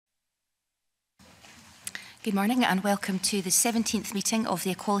Good morning and welcome to the 17th meeting of the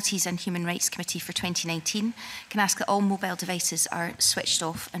Equalities and Human Rights Committee for 2019. Can I ask that all mobile devices are switched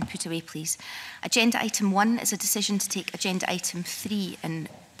off and put away, please? Agenda item 1 is a decision to take agenda item 3 in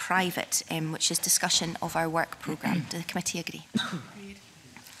private, which is discussion of our work programme. Does the committee agree?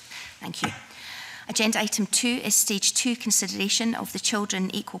 Thank you. Agenda item 2 is stage 2 consideration of the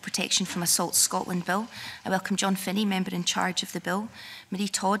Children Equal Protection from Assault Scotland Bill. I welcome John Finney, member in charge of the bill, Marie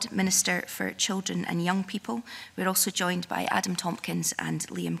Todd, Minister for Children and Young People. We're also joined by Adam Tompkins and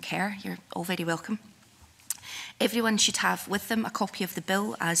Liam Kerr. You're all very welcome. Everyone should have with them a copy of the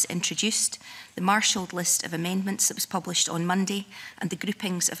bill as introduced, the marshalled list of amendments that was published on Monday, and the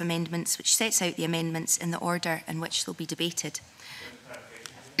groupings of amendments which sets out the amendments in the order in which they'll be debated.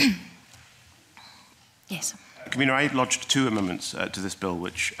 Yes. Convener, I lodged 2 amendments to this bill,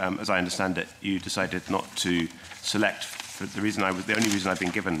 which, as I understand it, you decided not to select. For the only reason I've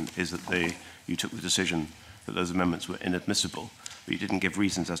been given is that you took the decision that those amendments were inadmissible, but you didn't give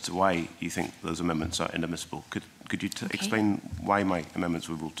reasons as to why you think those amendments are inadmissible. Could you explain why my amendments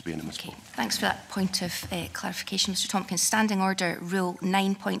were ruled to be inadmissible? Okay. Thanks for that point of clarification, Mr Tompkins. Standing Order Rule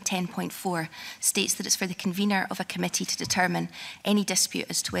 9.10.4 states that it's for the convener of a committee to determine any dispute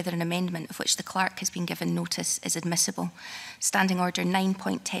as to whether an amendment of which the clerk has been given notice is admissible. Standing Order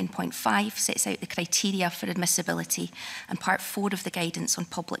 9.10.5 sets out the criteria for admissibility and Part 4 of the guidance on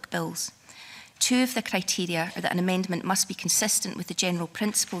public bills. 2 of the criteria are that an amendment must be consistent with the general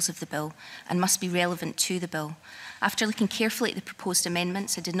principles of the bill and must be relevant to the bill. After looking carefully at the proposed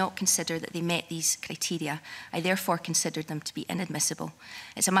amendments, I did not consider that they met these criteria. I therefore considered them to be inadmissible.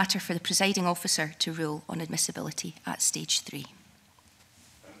 It's a matter for the presiding officer to rule on admissibility at stage 3.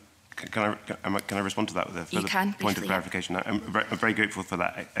 Can I respond to that with a further point of clarification? I'm very grateful for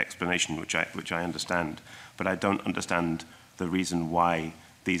that explanation, which I understand, but I don't understand the reason why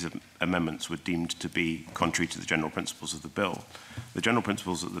these amendments were deemed to be contrary to the general principles of the bill. The general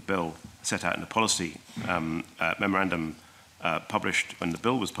principles of the bill set out in the policy memorandum published when the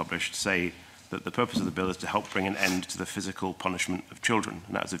bill was published say that the purpose of the bill is to help bring an end to the physical punishment of children.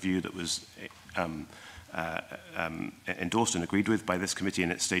 And that's a view that was endorsed and agreed with by this committee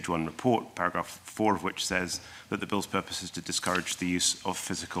in its stage 1 report, paragraph 4 of which says that the bill's purpose is to discourage the use of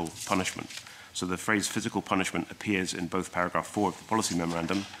physical punishment. So the phrase physical punishment appears in both paragraph 4 of the policy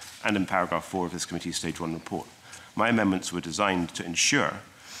memorandum and in paragraph 4 of this committee's stage 1 report. My amendments were designed to ensure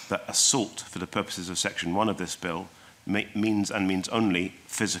that assault for the purposes of section 1 of this bill means only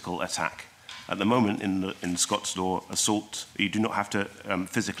physical attack. At the moment in Scots law, assault, you do not have to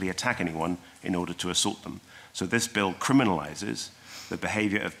physically attack anyone in order to assault them. So this bill criminalises the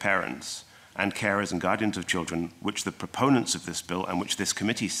behaviour of parents and carers and guardians of children, which the proponents of this bill and which this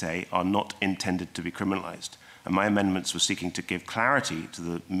committee say are not intended to be criminalised. And my amendments were seeking to give clarity to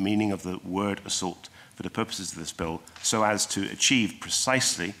the meaning of the word assault for the purposes of this bill so as to achieve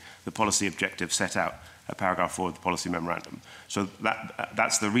precisely the policy objective set out at paragraph 4 of the policy memorandum. So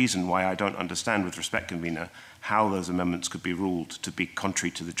that's the reason why I don't understand, with respect, Convener, how those amendments could be ruled to be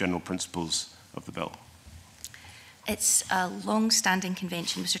contrary to the general principles of the bill. It's a long-standing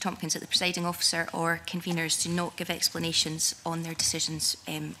convention, Mr Tompkins, that the presiding officer or conveners do not give explanations on their decisions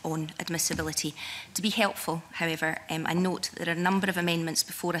on admissibility. To be helpful, however, I note that there are a number of amendments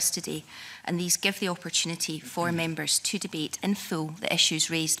before us today, and these give the opportunity for members to debate in full the issues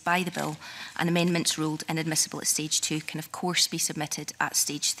raised by the bill, and amendments ruled inadmissible at stage 2 can of course be submitted at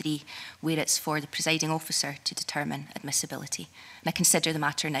stage 3, where it's for the presiding officer to determine admissibility. And I consider the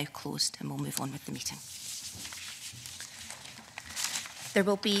matter now closed, and we'll move on with the meeting. There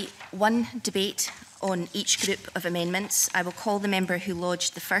will be one debate on each group of amendments. I will call the member who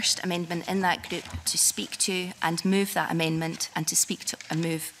lodged the first amendment in that group to speak to and move that amendment, and to speak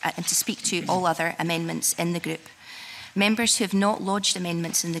to all other amendments in the group. Members who have not lodged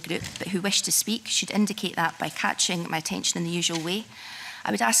amendments in the group but who wish to speak should indicate that by catching my attention in the usual way.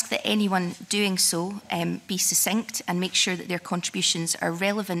 I would ask that anyone doing so be succinct and make sure that their contributions are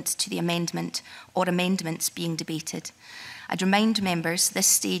relevant to the amendment or amendments being debated. I'd remind members this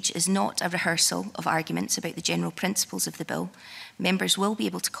stage is not a rehearsal of arguments about the general principles of the bill. Members will be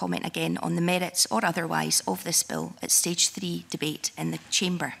able to comment again on the merits or otherwise of this bill at stage 3 debate in the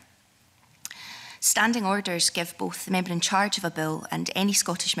chamber. Standing orders give both the member in charge of a bill and any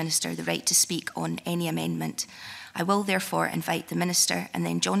Scottish minister the right to speak on any amendment. I will therefore invite the Minister and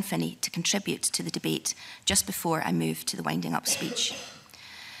then John Finney to contribute to the debate just before I move to the winding up speech.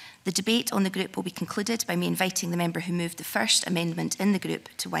 The debate on the group will be concluded by me inviting the member who moved the first amendment in the group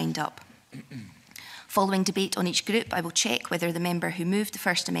to wind up. Following debate on each group, I will check whether the member who moved the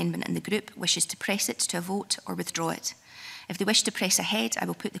first amendment in the group wishes to press it to a vote or withdraw it. If they wish to press ahead, I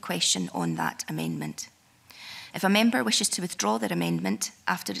will put the question on that amendment. If a member wishes to withdraw their amendment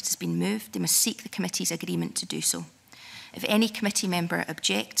after it has been moved, they must seek the committee's agreement to do so. If any committee member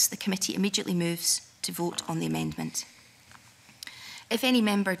objects, the committee immediately moves to vote on the amendment. If any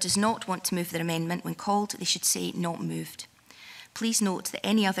member does not want to move their amendment when called, they should say not moved. Please note that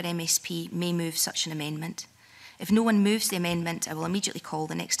any other MSP may move such an amendment. If no one moves the amendment, I will immediately call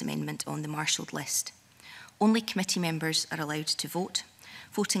the next amendment on the marshalled list. Only committee members are allowed to vote.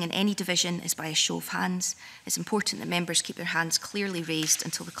 Voting in any division is by a show of hands. It's important that members keep their hands clearly raised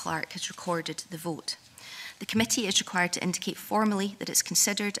until the clerk has recorded the vote. The committee is required to indicate formally that it's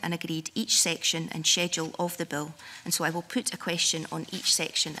considered and agreed each section and schedule of the bill, and so I will put a question on each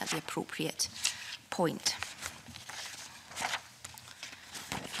section at the appropriate point.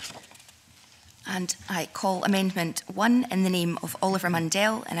 And I call Amendment 1 in the name of Oliver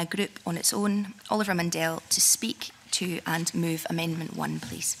Mundell and a group on its own. Oliver Mundell to speak to and move Amendment 1,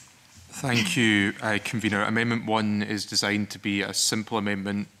 please. Thank you, Convener. Amendment 1 is designed to be a simple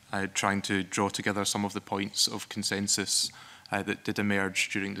amendment, trying to draw together some of the points of consensus that did emerge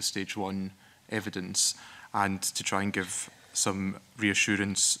during the Stage 1 evidence, and to try and give some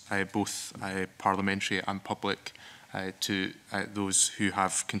reassurance, both parliamentary and public, to those who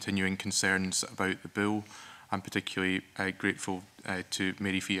have continuing concerns about the bill. I'm particularly grateful to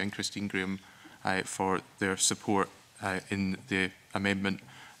Mary Fee and Christine Graham for their support in the amendment,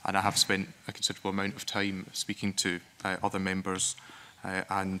 and I have spent a considerable amount of time speaking to other members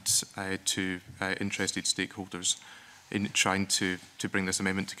and to interested stakeholders in trying to bring this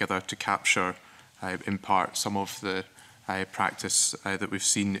amendment together to capture in part some of the practice that we've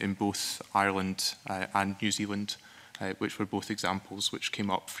seen in both Ireland and New Zealand, which were both examples which came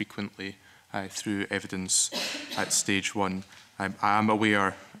up frequently through evidence at Stage 1. I am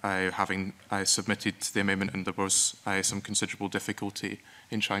aware, having submitted the amendment, and there was some considerable difficulty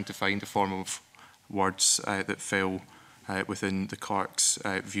in trying to find a form of words that fell within the clerk's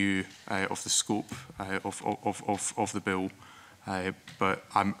view of the scope of the bill. But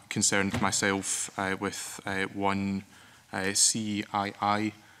I'm concerned myself with 1CII,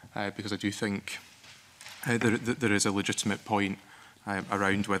 because I do think there is a legitimate point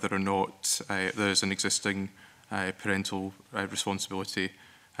around whether or not there is an existing parental responsibility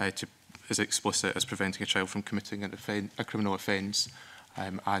as explicit as preventing a child from committing a criminal offence.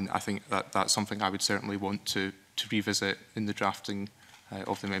 And I think that that's something I would certainly want to revisit in the drafting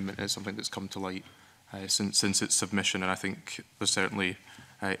of the amendment. It's something that's come to light since its submission, and I think there's certainly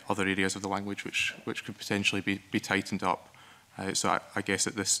other areas of the language which could potentially be tightened up. So I guess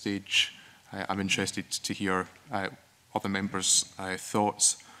at this stage I'm interested to hear other members'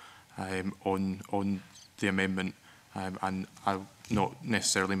 thoughts on the amendment, and I'm not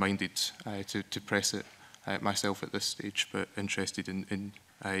necessarily minded to press it myself at this stage, but interested in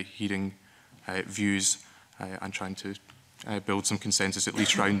hearing views and trying to build some consensus, at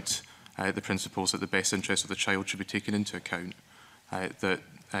least around the principles that the best interest of the child should be taken into account, that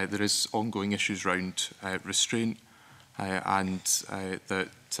there is ongoing issues around restraint, and that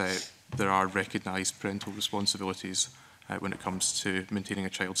there are recognised parental responsibilities when it comes to maintaining a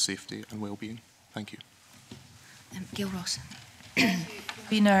child's safety and well-being. Thank you. Gail Ross.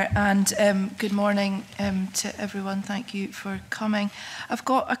 Convener, and good morning to everyone. Thank you for coming. I've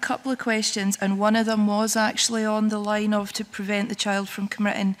got a couple of questions, and one of them was actually on the line of to prevent the child from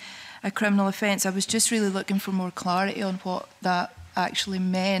committing a criminal offence. I was just really looking for more clarity on what that actually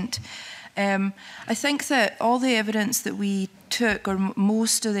meant. I think that all the evidence that we took, or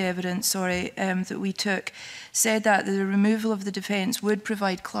most of the evidence, sorry, that we took, said that the removal of the defence would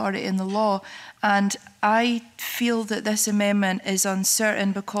provide clarity in the law, and I feel that this amendment is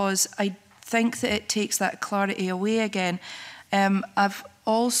uncertain because I think that it takes that clarity away again. I've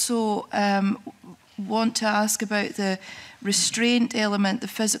also want to ask about the restraint element, the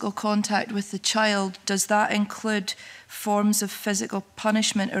physical contact with the child. Does that include forms of physical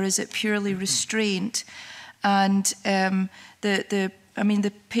punishment, or is it purely restraint? And the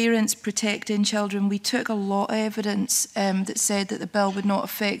parents protecting children, we took a lot of evidence that said that the bill would not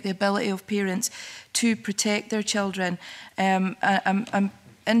affect the ability of parents to protect their children. I'm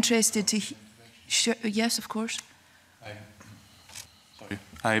interested to... Yes, of course. Sorry.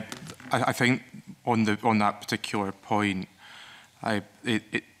 I think on that particular point,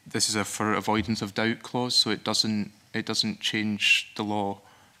 this is a for avoidance of doubt clause, so it doesn't change the law.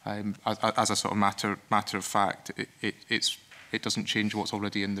 As a sort of matter of fact, it doesn't change what's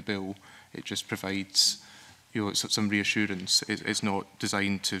already in the bill. It just provides, some reassurance. It's not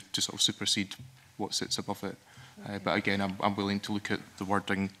designed to sort of supersede what sits above it. But again, I'm willing to look at the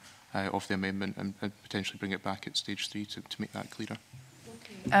wording of the amendment and potentially bring it back at stage 3 to make that clearer.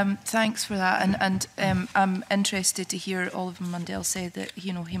 Thanks for that, and I'm interested to hear Oliver Mundell say that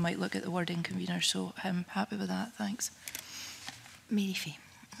he might look at the wording, convener. So I'm happy with that. Thanks. Mary Fay.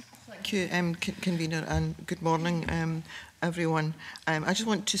 Thank you, convener, and good morning, everyone. I just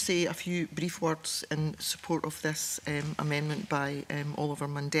want to say a few brief words in support of this amendment by Oliver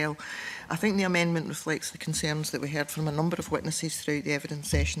Mundell. I think the amendment reflects the concerns that we heard from a number of witnesses throughout the evidence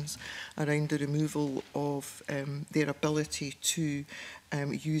sessions around the removal of their ability to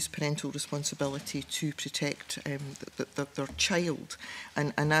use parental responsibility to protect their child.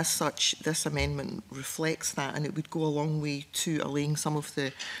 And as such, this amendment reflects that, and it would go a long way to allaying some of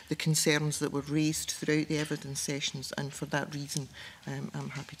the concerns that were raised throughout the evidence sessions, and for that reason, I'm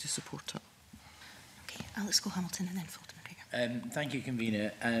happy to support it. Okay, Alex Hamilton and then Fulton. Thank you,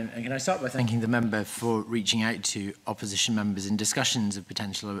 convener. And can I start by thanking the member for reaching out to opposition members in discussions of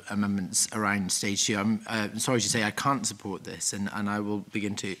potential amendments around stage 2. I'm sorry to say I can't support this, and I will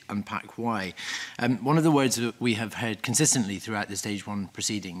begin to unpack why. One of the words that we have heard consistently throughout the stage 1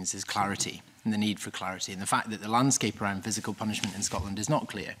 proceedings is clarity, and the need for clarity, and the fact that the landscape around physical punishment in Scotland is not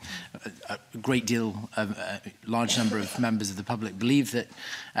clear. A great deal of a large number of members of the public believe that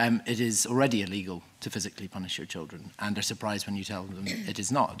it is already illegal to physically punish your children, and are surprised when you tell them it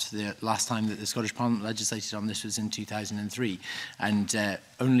is not. The last time that the Scottish Parliament legislated on this was in 2003, and the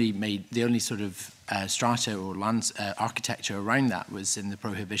only sort of strata or architecture around that was in the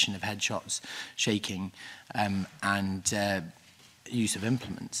prohibition of headshots, shaking, and use of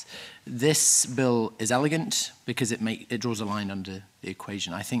implements. This bill is elegant because it draws a line under the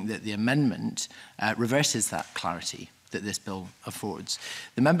equation. I think that the amendment reverses that clarity that this bill affords.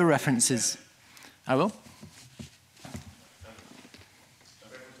 The member references... I will.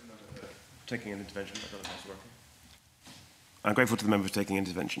 Taking an intervention. I'm grateful to the member for taking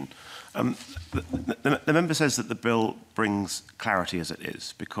intervention. The member says that the bill brings clarity as it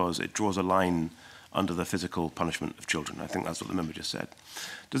is because it draws a line under the physical punishment of children. I think that's what the member just said.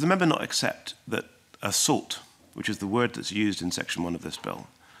 Does the member not accept that assault, which is the word that's used in section 1 of this bill,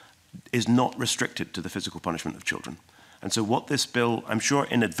 is not restricted to the physical punishment of children? And so what this bill, I'm sure,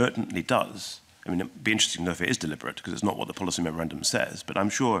 inadvertently does, I mean, it'd be interesting to know if it is deliberate, because it's not what the policy memorandum says, but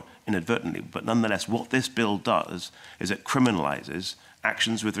I'm sure inadvertently, but nonetheless, what this bill does is it criminalises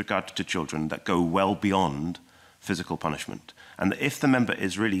actions with regard to children that go well beyond physical punishment. And if the member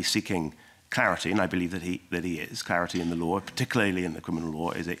is really seeking clarity, and I believe that he is, clarity in the law, particularly in the criminal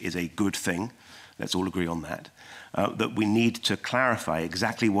law, is a good thing, let's all agree on that, that we need to clarify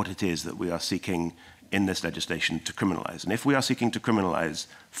exactly what it is that we are seeking in this legislation to criminalise. And if we are seeking to criminalise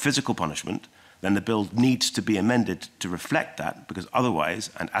physical punishment, then the bill needs to be amended to reflect that, because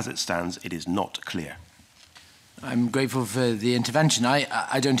otherwise, and as it stands, it is not clear. I'm grateful for the intervention.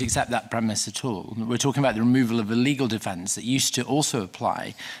 I don't accept that premise at all. We're talking about the removal of a legal defence that used to also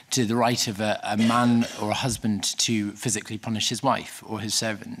apply to the right of a man or a husband to physically punish his wife or his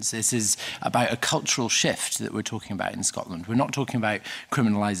servants. This is about a cultural shift that we're talking about in Scotland. We're not talking about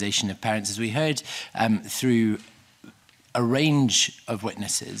criminalisation of parents. As we heard through a range of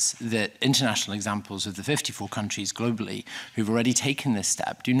witnesses, that international examples of the 54 countries globally who've already taken this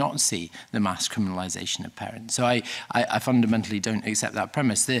step do not see the mass criminalisation of parents. So I fundamentally don't accept that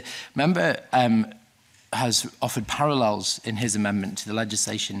premise. The member has offered parallels in his amendment to the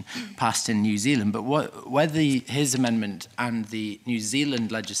legislation passed in New Zealand, but whether his amendment and the New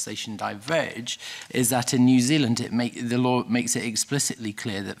Zealand legislation diverge is that in New Zealand the law makes it explicitly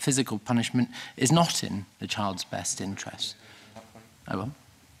clear that physical punishment is not in the child's best interest. I will.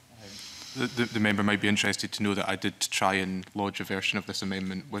 The member might be interested to know that I did try and lodge a version of this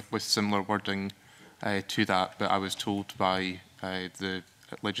amendment with similar wording to that, but I was told by the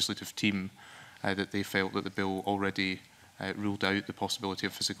legislative team that they felt that the bill already ruled out the possibility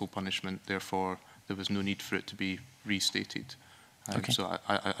of physical punishment, therefore there was no need for it to be restated. Okay. So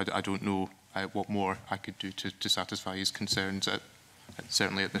I don't know what more I could do to satisfy his concerns,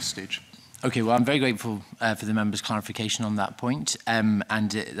 certainly at this stage. Okay, well, I'm very grateful for the member's clarification on that point, and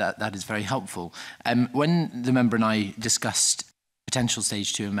that is very helpful. When the member and I discussed potential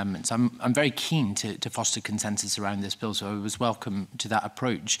stage 2 amendments, I'm very keen to foster consensus around this bill, so I was welcome to that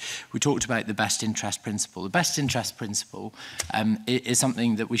approach. We talked about the best interest principle. The best interest principle is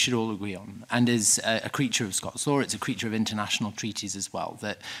something that we should all agree on, and is a creature of Scots law. It's a creature of international treaties as well,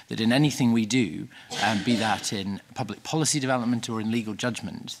 that in anything we do, be that in public policy development or in legal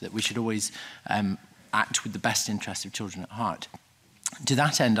judgment, that we should always act with the best interest of children at heart. To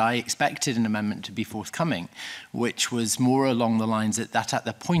that end, I expected an amendment to be forthcoming, which was more along the lines that at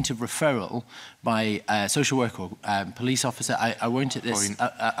the point of referral by a social worker or police officer, I won't at this,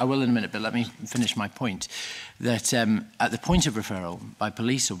 I will in a minute, but let me finish my point, that at the point of referral by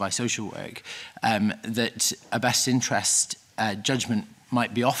police or by social work, that a best interest judgment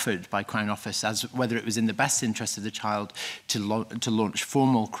might be offered by Crown Office as whether it was in the best interest of the child to launch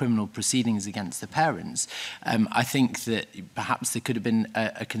formal criminal proceedings against the parents. I think that perhaps there could have been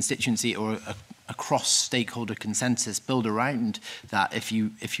a constituency or a cross-stakeholder consensus built around that if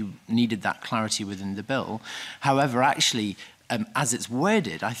you needed that clarity within the bill. However, actually, as it's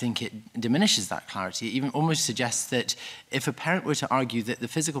worded, I think it diminishes that clarity. It even almost suggests that if a parent were to argue that the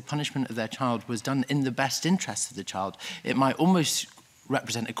physical punishment of their child was done in the best interest of the child, it might almost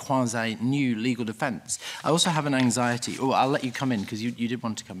represent a quasi-new legal defence. I also have an anxiety. Oh, I'll let you come in because you did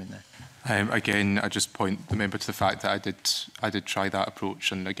want to come in there. Again, I just point the member to the fact that I did try that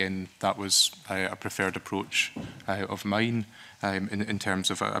approach, and again, that was a preferred approach of mine in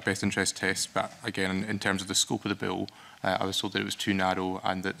terms of a best interest test. But again, in terms of the scope of the bill, I was told that it was too narrow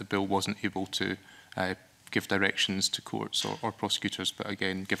and that the bill wasn't able to give directions to courts or prosecutors. But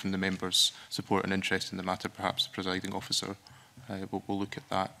again, given the members' support and interest in the matter, perhaps the presiding officer we'll look at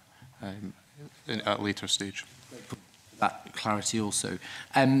that at a later stage. That clarity also.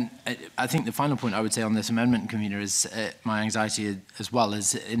 I think the final point I would say on this amendment, convener, is my anxiety as well,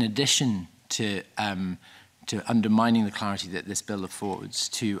 is in addition to undermining the clarity that this bill affords,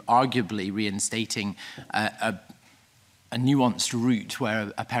 to arguably reinstating a nuanced route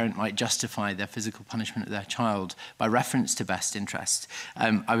where a parent might justify their physical punishment of their child by reference to best interest.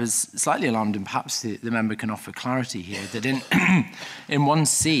 I was slightly alarmed, and perhaps the member can offer clarity here, that in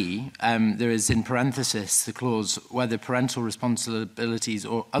 1C, there is in parenthesis the clause whether parental responsibilities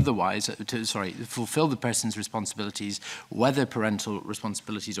or otherwise, fulfill the person's responsibilities, whether parental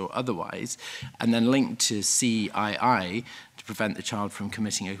responsibilities or otherwise, and then linked to CII, to prevent the child from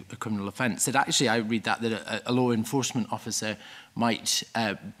committing a criminal offence. That actually, I read that a law enforcement officer might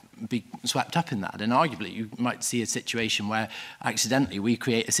be swept up in that, and arguably you might see a situation where accidentally we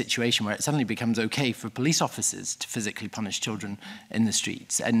create a situation where it suddenly becomes okay for police officers to physically punish children in the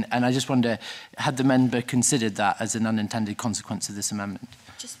streets. And I just wonder, had the member considered that as an unintended consequence of this amendment?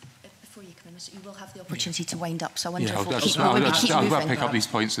 Just before you come in, you will have the opportunity to wind up, so I wonder if we'll keep moving. I'll pick up these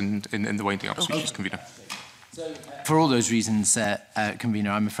points in the winding up speeches, convener. For all those reasons,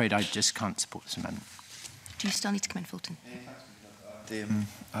 convener, I'm afraid I just can't support this amendment. Do you still need to come in, Fulton?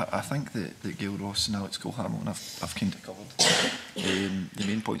 I think that Gail Ross and Alex Cole-Harmon have kind of covered the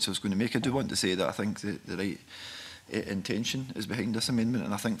main points I was going to make. I do want to say that I think the right intention is behind this amendment,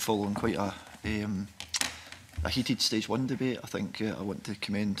 and I think following quite a heated stage 1 debate, I think I want to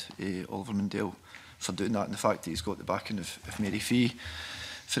commend Oliver Mundell for doing that, and the fact that he's got the backing of Mary Fee,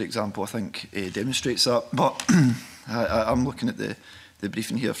 for example, I think demonstrates that. But I'm looking at the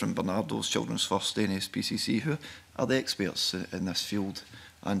briefing here from Bernardo's Children's First NSPCC, who are the experts in this field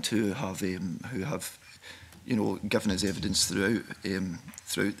and who have given us evidence throughout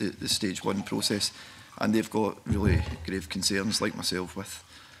the stage 1 process, and they've got really grave concerns, like myself,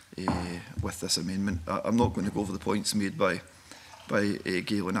 with this amendment. I'm not going to go over the points made by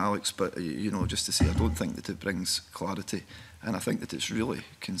Gail and Alex, but just to say, I don't think that it brings clarity. And I think that it's really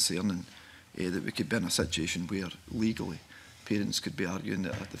concerning that we could be in a situation where legally parents could be arguing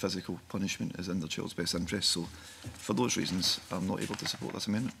that the physical punishment is in their child's best interest. So for those reasons, I'm not able to support this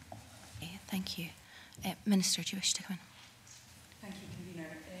amendment. Thank you. Minister, do you wish to come in? Thank you,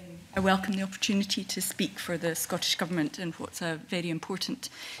 convener. I welcome the opportunity to speak for the Scottish Government in what's a very important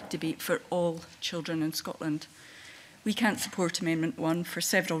debate for all children in Scotland. We can't support Amendment 1 for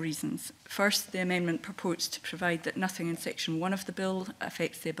several reasons. First, the amendment purports to provide that nothing in Section 1 of the bill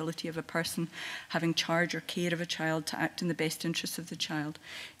affects the ability of a person having charge or care of a child to act in the best interests of the child.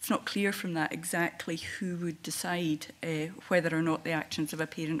 It's not clear from that exactly who would decide whether or not the actions of a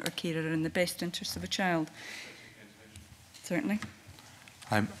parent or carer are in the best interests of a child. Certainly.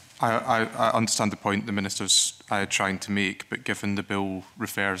 I understand the point the Minister's trying to make, but given the bill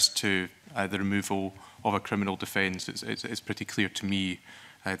refers to the removal of a criminal defence, it's pretty clear to me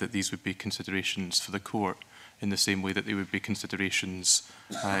that these would be considerations for the court in the same way that they would be considerations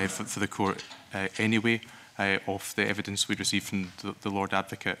for the court anyway of the evidence we receive from the Lord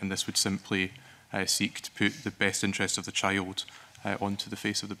Advocate, and this would simply seek to put the best interest of the child onto the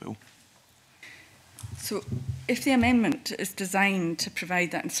face of the bill. So if the amendment is designed to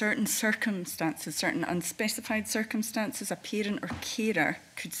provide that in certain circumstances, certain unspecified circumstances, a parent or carer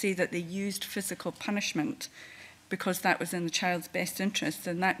could say that they used physical punishment because that was in the child's best interest,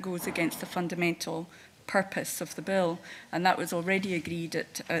 then that goes against the fundamental purpose of the bill, and that was already agreed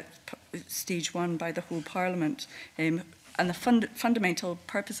at stage 1 by the whole Parliament. And the fundamental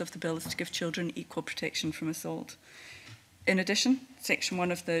purpose of the bill is to give children equal protection from assault. In addition, Section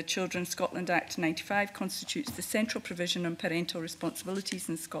 1 of the Children's Scotland Act 95 constitutes the central provision on parental responsibilities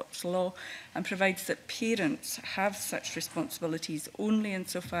in Scots law and provides that parents have such responsibilities only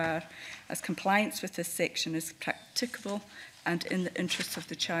insofar as compliance with this section is practicable and in the interests of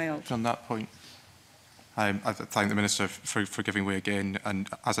the child. On that point, I thank the Minister for giving way again, and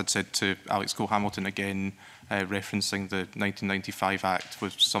as I'd said to Alex Cole-Hamilton again, referencing the 1995 Act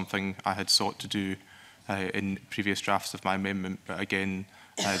was something I had sought to do in previous drafts of my amendment, but again,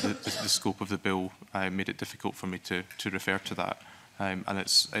 the scope of the bill made it difficult for me to refer to that. And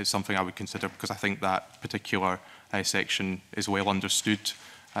it's something I would consider, because I think that particular section is well understood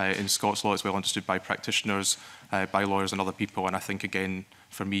in Scots law. It's well understood by practitioners, by lawyers and other people, and I think, again,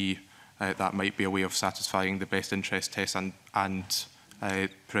 for me, that might be a way of satisfying the best interest test and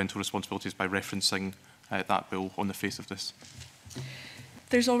parental responsibilities by referencing that bill on the face of this.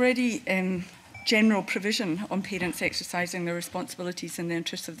 There's already general provision on parents exercising their responsibilities in the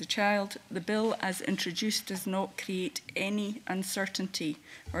interests of the child. The bill, as introduced, does not create any uncertainty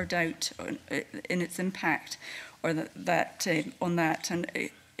or doubt in its impact or on that and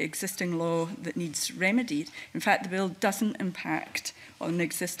existing law that needs remedied. In fact, the bill doesn't impact on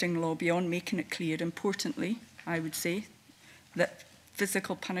existing law beyond making it clear, importantly, I would say, that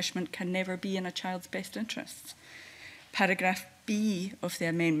physical punishment can never be in a child's best interests. Paragraph B of the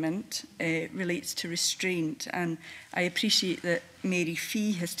amendment relates to restraint, and I appreciate that Mary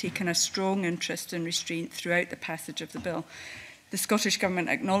Fee has taken a strong interest in restraint throughout the passage of the bill. The Scottish Government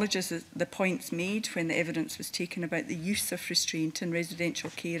acknowledges the points made when the evidence was taken about the use of restraint in residential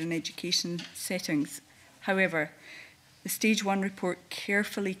care and education settings. However, the Stage 1 report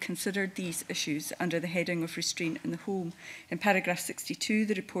carefully considered these issues under the heading of restraint in the home. In paragraph 62,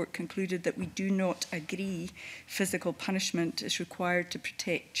 the report concluded that we do not agree physical punishment is required to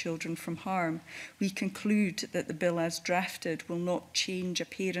protect children from harm. We conclude that the bill as drafted will not change a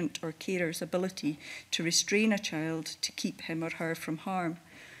parent or carer's ability to restrain a child to keep him or her from harm.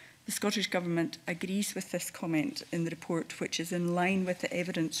 The Scottish Government agrees with this comment in the report, which is in line with the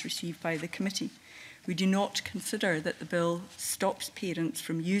evidence received by the committee. We do not consider that the bill stops parents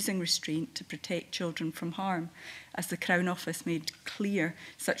from using restraint to protect children from harm. As the Crown Office made clear,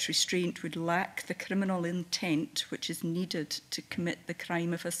 such restraint would lack the criminal intent which is needed to commit the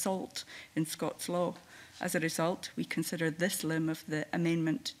crime of assault in Scots law. As a result, we consider this limb of the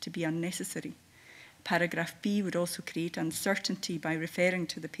amendment to be unnecessary. Paragraph B would also create uncertainty by referring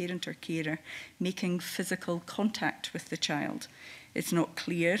to the parent or carer making physical contact with the child. It's not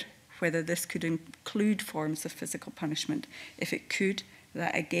clear whether this could include forms of physical punishment. If it could,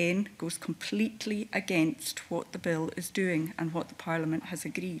 that again goes completely against what the bill is doing and what the Parliament has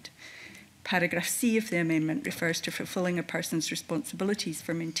agreed. Paragraph C of the amendment refers to fulfilling a person's responsibilities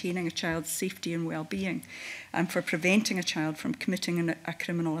for maintaining a child's safety and well-being and for preventing a child from committing a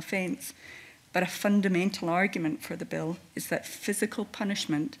criminal offence. But a fundamental argument for the bill is that physical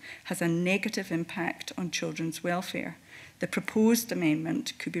punishment has a negative impact on children's welfare. The proposed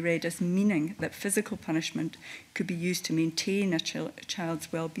amendment could be read as meaning that physical punishment could be used to maintain a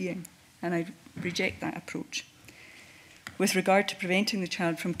child's well-being, and I reject that approach. With regard to preventing the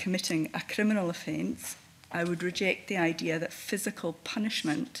child from committing a criminal offence, I would reject the idea that physical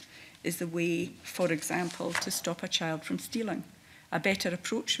punishment is the way, for example, to stop a child from stealing. A better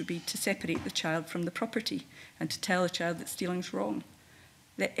approach would be to separate the child from the property and to tell the child that stealing is wrong.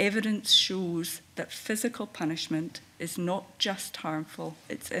 The evidence shows that physical punishment is not just harmful,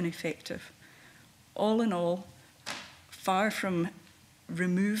 it's ineffective. All in all, far from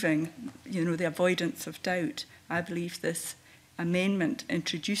removing, the avoidance of doubt, I believe this amendment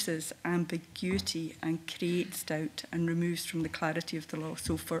introduces ambiguity and creates doubt and removes from the clarity of the law.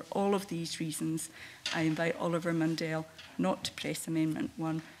 So for all of these reasons, I invite Oliver Mundell not to press Amendment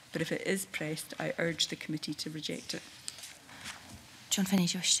 1, but if it is pressed, I urge the committee to reject it. John Finney,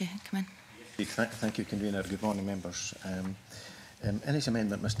 do you wish to come in? Thank you, Convener. Good morning, members. In his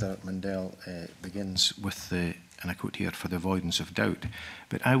amendment, Mr Mundell begins with the, and I quote here, for the avoidance of doubt.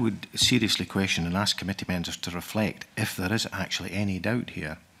 But I would seriously question and ask committee members to reflect if there is actually any doubt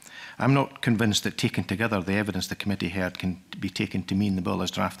here. I'm not convinced that taken together the evidence the committee heard can be taken to mean the bill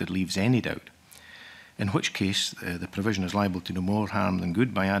as drafted leaves any doubt. In which case, the provision is liable to do more harm than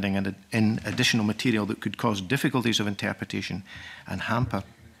good by adding in additional material that could cause difficulties of interpretation and hamper.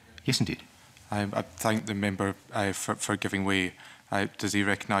 Yes, indeed. I thank the member for giving way. Does he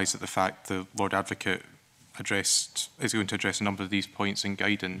recognise that the fact the Lord Advocate is going to address a number of these points in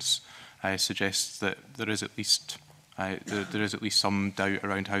guidance suggests that there is at least some doubt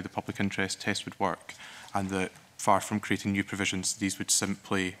around how the public interest test would work, and that far from creating new provisions, these would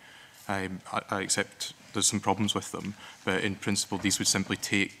simply, I accept there's some problems with them, but in principle these would simply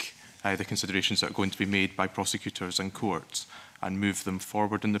take the considerations that are going to be made by prosecutors and courts and move them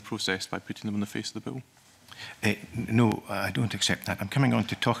forward in the process by putting them on the face of the bill. No, I don't accept that. I'm coming on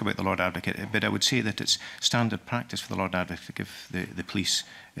to talk about the Lord Advocate, but I would say that it's standard practice for the Lord Advocate to give the police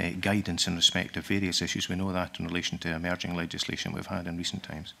guidance in respect of various issues. We know that in relation to emerging legislation we've had in recent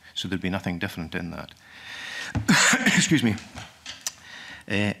times. So there'd be nothing different in that. Excuse me.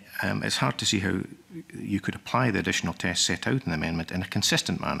 It's hard to see how you could apply the additional tests set out in the amendment in a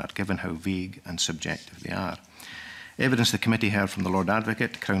consistent manner, given how vague and subjective they are. Evidence the committee heard from the Lord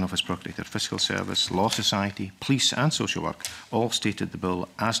Advocate, Crown Office Procurator Fiscal Service, Law Society, Police and Social Work all stated the bill,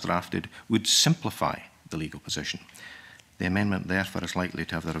 as drafted, would simplify the legal position. The amendment therefore is likely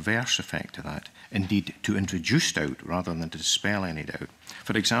to have the reverse effect to that, indeed to introduce doubt rather than to dispel any doubt.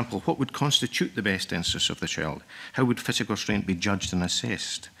 For example, what would constitute the best interests of the child? How would physical restraint be judged and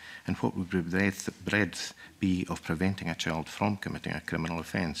assessed? And what would the breadth be of preventing a child from committing a criminal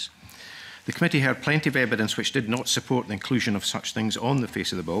offence? The committee heard plenty of evidence which did not support the inclusion of such things on the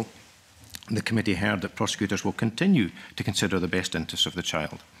face of the bill. The committee heard that prosecutors will continue to consider the best interests of the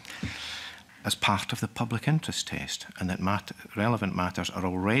child as part of the public interest test, and that relevant matters are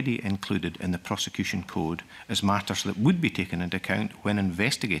already included in the prosecution code as matters that would be taken into account when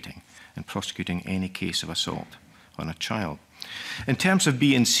investigating and prosecuting any case of assault on a child. In terms of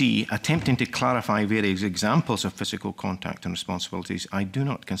B and C, attempting to clarify various examples of physical contact and responsibilities, I do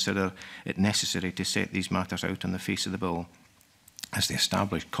not consider it necessary to set these matters out on the face of the bill, as the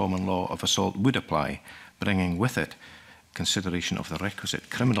established common law of assault would apply, bringing with it consideration of the requisite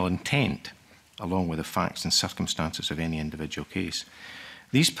criminal intent, along with the facts and circumstances of any individual case.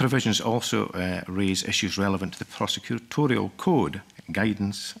 These provisions also raise issues relevant to the prosecutorial code,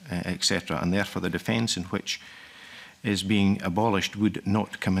 guidance, etc., and therefore the defence in which is being abolished would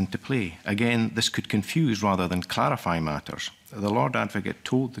not come into play. Again, this could confuse rather than clarify matters. The Lord Advocate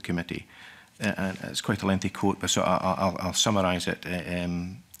told the committee, and it's quite a lengthy quote, but so I'll summarise it,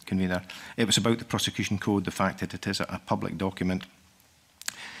 Convener. It was about the prosecution code, the fact that it is a public document.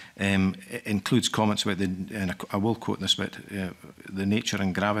 It includes comments about and I will quote this bit, the nature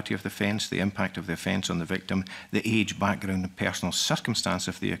and gravity of the offence, the impact of the offence on the victim, the age, background and personal circumstance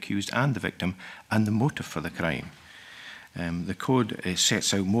of the accused and the victim, and the motive for the crime. The code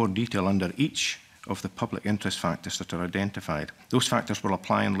sets out more detail under each of the public interest factors that are identified. Those factors will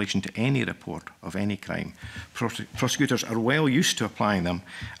apply in relation to any report of any crime. Prosecutors are well used to applying them,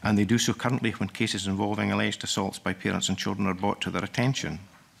 and they do so currently when cases involving alleged assaults by parents and children are brought to their attention.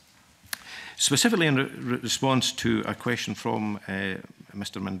 Specifically in response to a question from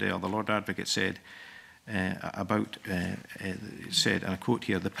Mr Mundell, the Lord Advocate said, said, and I quote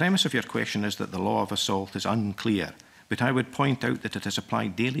here, "The premise of your question is that the law of assault is unclear, but I would point out that it is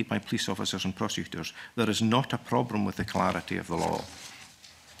applied daily by police officers and prosecutors. There is not a problem with the clarity of the law."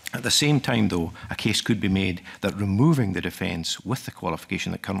 At the same time, though, a case could be made that removing the defence with the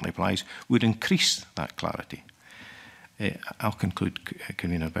qualification that currently applies would increase that clarity. I'll conclude,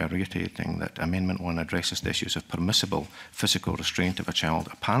 Convener, by reiterating that Amendment 1 addresses the issues of permissible physical restraint of a child,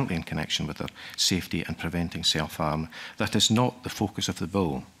 apparently in connection with their safety and preventing self-harm. That is not the focus of the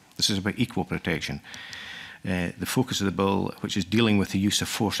bill. This is about equal protection. The focus of the bill, which is dealing with the use of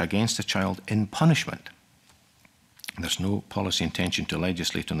force against a child in punishment. There's no policy intention to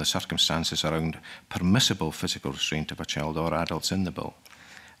legislate on the circumstances around permissible physical restraint of a child or adults in the bill.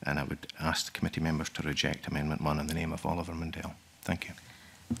 And I would ask the committee members to reject Amendment 1 in the name of Oliver Mundell. Thank you.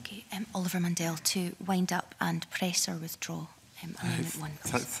 Okay, Oliver Mundell, to wind up and press or withdraw Amendment 1.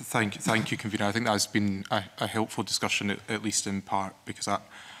 Thank you, Convener. I think that has been a helpful discussion, at least in part, because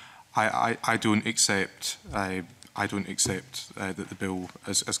I don't accept that the bill,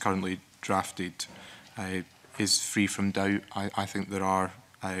 as currently drafted, is free from doubt. I think there are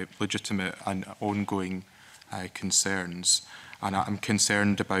legitimate and ongoing concerns, and I'm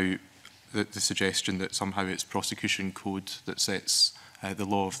concerned about the suggestion that somehow it's prosecution code that sets the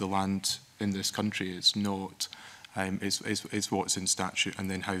law of the land in this country. It's not. Is what's in statute, and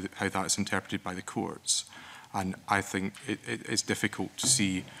then how that's interpreted by the courts. And I think it's difficult to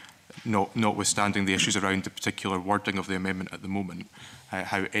see, notwithstanding the issues around the particular wording of the amendment at the moment,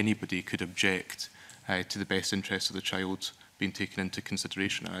 how anybody could object to the best interests of the child being taken into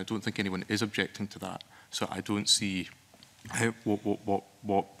consideration. And I don't think anyone is objecting to that. So I don't see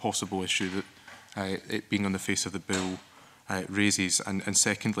what possible issue that it being on the face of the bill raises. And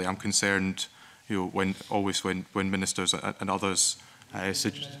secondly, I'm concerned, when ministers and others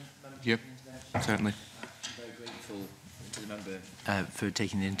suggest. Yep, certainly. I'm very grateful to the member for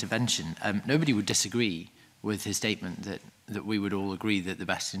taking the intervention. Nobody would disagree with his statement that we would all agree that the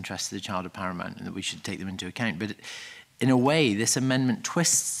best interests of the child are paramount and that we should take them into account. But in a way, this amendment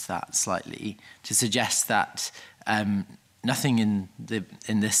twists that slightly to suggest that nothing in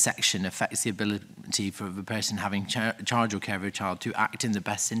this section affects the ability for the person having charge or care of a child to act in the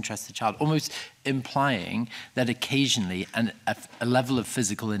best interest of the child, almost implying that occasionally a level of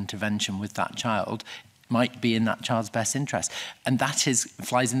physical intervention with that child might be in that child's best interest. And that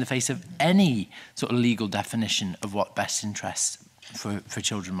flies in the face of any sort of legal definition of what best interest for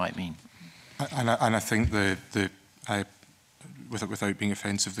children might mean. And I think without being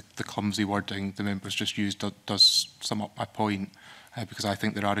offensive, the clumsy wording the members just used does sum up my point, because I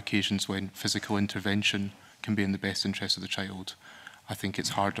think there are occasions when physical intervention can be in the best interest of the child. I think it's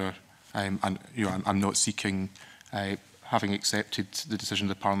harder, and I'm not seeking, having accepted the decision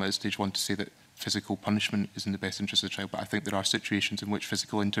of the Parliament at stage 1, to say that physical punishment is in the best interest of the child, but I think there are situations in which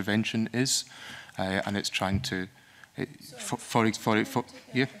physical intervention is, and it's trying to,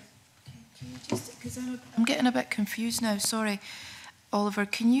 yeah. I'm getting a bit confused now, sorry. Oliver,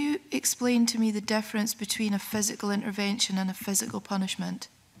 can you explain to me the difference between a physical intervention and a physical punishment?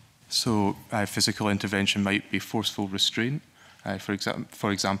 So physical intervention might be forceful restraint. For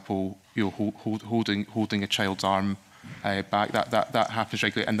example, holding a child's arm back. That happens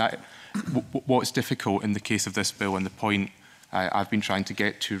regularly. And what's difficult in the case of this bill, and the point I've been trying to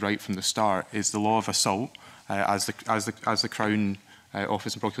get to right from the start, is the law of assault, as the Crown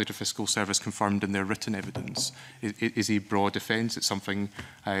Office and Procurator Fiscal Service confirmed in their written evidence, is a broad offence. It's something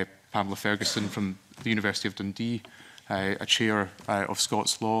Pamela Ferguson from the University of Dundee, a chair of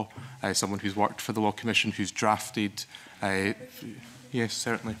Scots Law, someone who's worked for the Law Commission, who's drafted. Yes,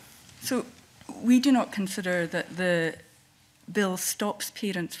 certainly. So we do not consider that the bill stops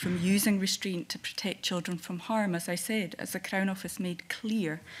parents from using restraint to protect children from harm. As I said, as the Crown Office made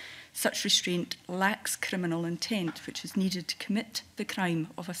clear, such restraint lacks criminal intent, which is needed to commit the crime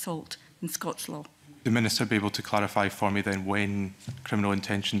of assault in Scots law. The Minister be able to clarify for me then when criminal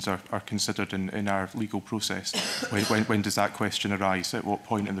intentions are considered in our legal process? When does that question arise? At what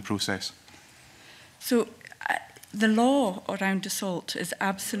point in the process? So the law around assault is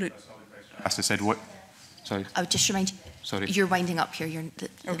absolute. As I said, what? Sorry. I would just remind you, sorry. You're winding up here. The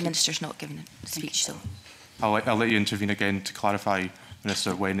Okay. Minister's not giving a speech, so. I'll let you intervene again to clarify,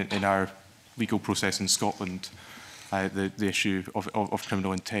 Minister, when in our legal process in Scotland the issue of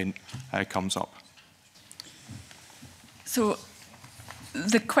criminal intent comes up. So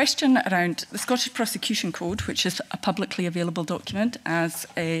the question around the Scottish Prosecution Code, which is a publicly available document, as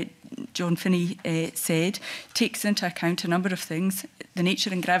John Finney said, takes into account a number of things: the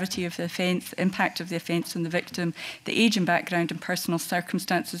nature and gravity of the offence, the impact of the offence on the victim, the age and background and personal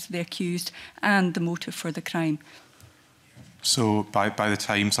circumstances of the accused, and the motive for the crime. So by the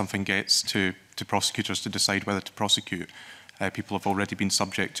time something gets to prosecutors to decide whether to prosecute, people have already been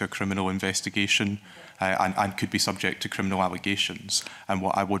subject to a criminal investigation and could be subject to criminal allegations. And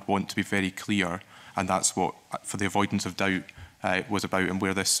what I would want to be very clear, and that's what, for the avoidance of doubt, was about and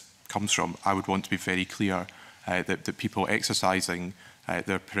where this comes from, I would want to be very clear that people exercising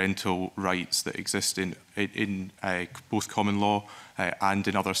their parental rights that exist in both common law and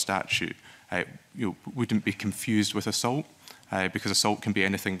in other statute wouldn't be confused with assault. Because assault can be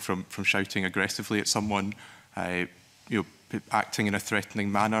anything from shouting aggressively at someone, acting in a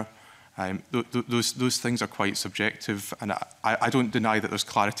threatening manner. Those things are quite subjective, and I don't deny that there's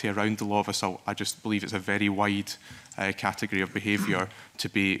clarity around the law of assault. I just believe it's a very wide category of behaviour to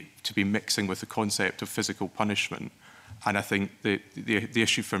be mixing with the concept of physical punishment. And I think the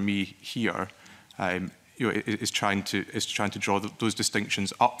issue for me here is trying to draw those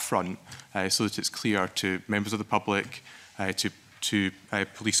distinctions up front so that it's clear to members of the public, to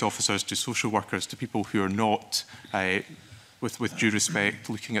police officers, to social workers, to people who are not, with due respect,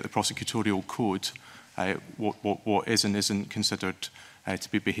 looking at the prosecutorial code, what is and isn't considered to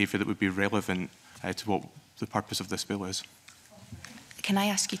be behaviour that would be relevant to what the purpose of this bill is. Can I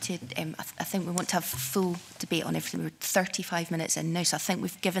ask you to, I think we want to have full debate on everything. We're 35 minutes in now, so I think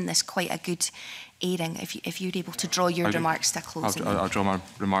we've given this quite a good airing. If you're able to draw your remarks to a close. I'll draw my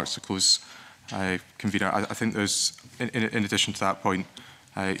remarks to close, Convener. I think there's, in addition to that point,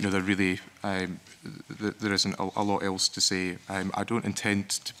 there really, there isn't a lot else to say. I don't intend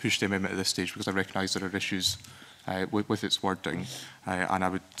to push the amendment at this stage because I recognise there are issues with its wording, and I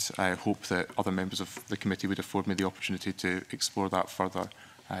would hope that other members of the committee would afford me the opportunity to explore that further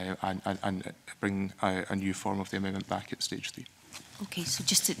and bring a new form of the amendment back at stage 3. Okay, so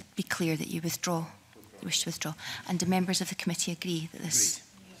just to be clear that you wish to withdraw, and do members of the committee agree that this?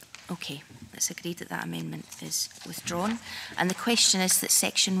 Okay, it's agreed that that amendment is withdrawn. And the question is that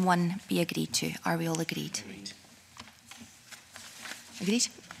section 1 be agreed to. Are we all agreed? Agreed?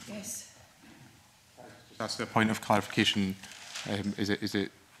 Yes. That's a point of clarification. Is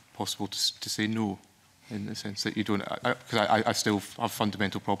it possible to say no, in the sense that you don't? Because I still have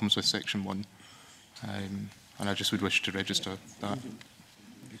fundamental problems with section 1, and I just would wish to register that.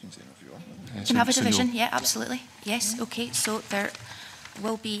 You can say no if you want. You can have a division, no. yeah, absolutely. Yes, okay, so there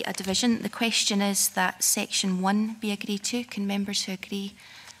will be a division. The question is that section 1 be agreed to. Can members who agree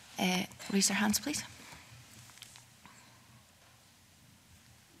raise their hands, please?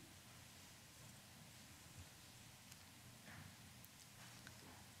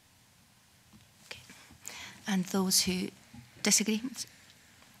 Okay. And those who disagree?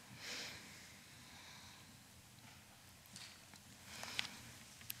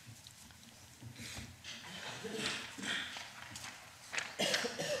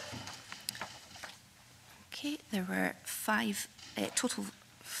 Okay, there were total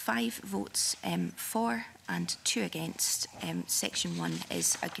 5 votes for and 2 against. Section 1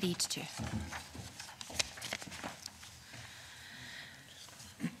 is agreed to.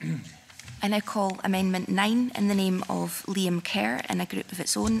 I now call Amendment 9 in the name of Liam Kerr in a group of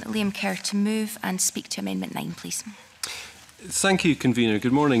its own. Liam Kerr to move and speak to Amendment 9, please. Thank you, Convener.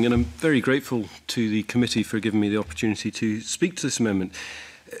 Good morning, and I'm very grateful to the committee for giving me the opportunity to speak to this amendment.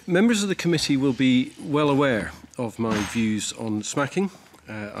 Members of the committee will be well aware of my views on smacking.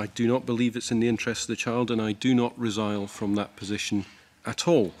 I do not believe it's in the interest of the child, and I do not resile from that position at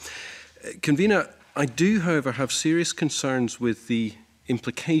all. Convener, I do, however, have serious concerns with the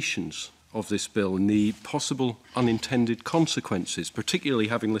implications of this bill and the possible unintended consequences, particularly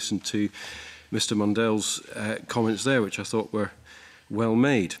having listened to Mr Mundell's comments there, which I thought were well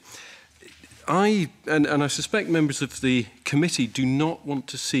made. And I suspect members of the committee do not want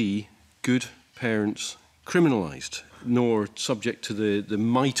to see good parents criminalised, nor subject to the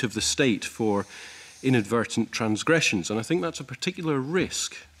might of the state for inadvertent transgressions. And I think that's a particular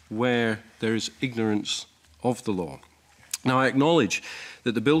risk where there is ignorance of the law. Now, I acknowledge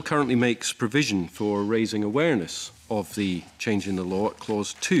that the bill currently makes provision for raising awareness of the change in the law at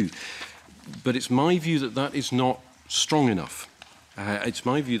Clause 2, but it's my view that that is not strong enough. It's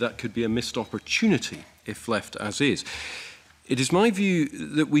my view that could be a missed opportunity if left as is. It is my view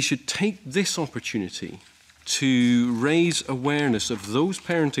that we should take this opportunity to raise awareness of those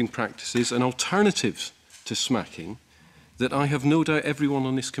parenting practices and alternatives to smacking that I have no doubt everyone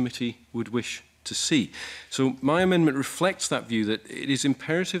on this committee would wish to see. So my amendment reflects that view, that it is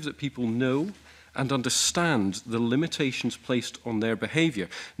imperative that people know and understand the limitations placed on their behaviour,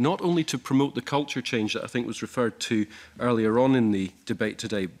 not only to promote the culture change that I think was referred to earlier on in the debate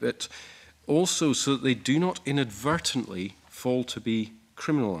today, but also so that they do not inadvertently fall to be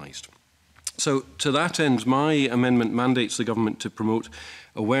criminalised. So to that end, my amendment mandates the government to promote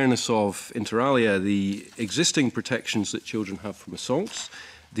awareness of, inter alia, the existing protections that children have from assaults,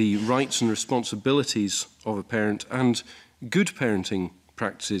 the rights and responsibilities of a parent, and good parenting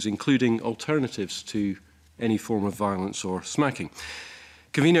practices, including alternatives to any form of violence or smacking.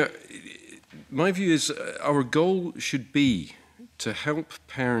 Convener, my view is our goal should be to help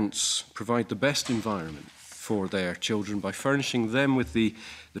parents provide the best environment for their children by furnishing them with the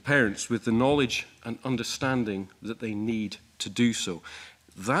parents with the knowledge and understanding that they need to do so.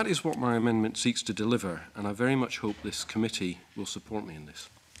 That is what my amendment seeks to deliver, and I very much hope this committee will support me in this.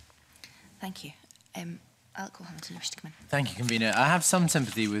 Thank you. Alec Hamilton, you wish to come in. Thank you, Convener. I have some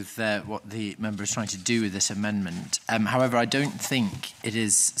sympathy with what the member is trying to do with this amendment. However, I don't think it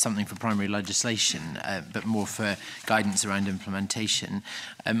is something for primary legislation, but more for guidance around implementation.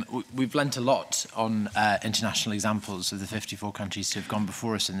 We've lent a lot on international examples of the 54 countries who have gone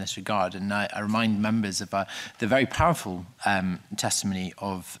before us in this regard, and I remind members of the very powerful testimony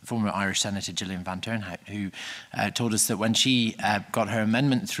of former Irish Senator Gillian Van Turnhout, who told us that when she got her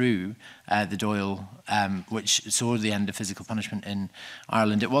amendment through the Doyle, which saw the end of physical punishment in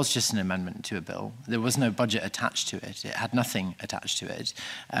Ireland, it was just an amendment to a bill. There was no budget attached to it. It had nothing attached to it.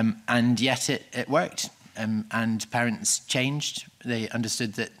 And yet it worked. And parents changed. They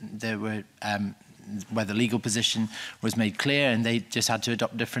understood that there were where the legal position was made clear, and they just had to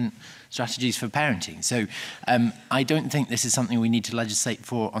adopt different strategies for parenting. So I don't think this is something we need to legislate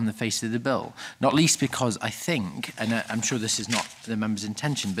for on the face of the bill, not least because I think, and I'm sure this is not the member's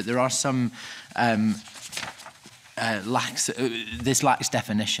intention, but there are some this lacks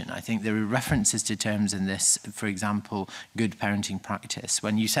definition. I think there are references to terms in this, for example, good parenting practice.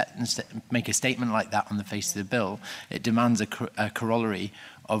 When you make a statement like that on the face of the bill, it demands a corollary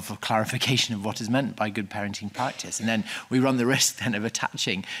of a clarification of what is meant by good parenting practice. And then we run the risk then of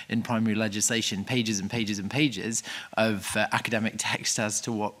attaching in primary legislation pages and pages and pages of academic text as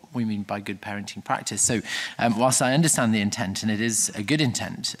to what we mean by good parenting practice. So whilst I understand the intent, and it is a good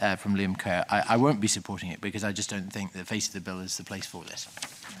intent from Liam Kerr, I won't be supporting it because I just don't think the face of the bill is the place for this.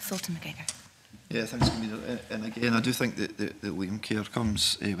 Fulton McGregor. Yeah, thanks, Convener. And again, I do think that Liam Kerr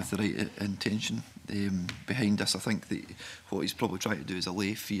comes with the right intention behind this. I think that what he's probably trying to do is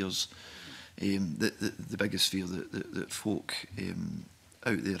allay fears, the biggest fear that folk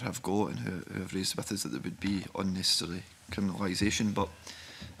out there have got and who have raised with us, that there would be unnecessary criminalisation. But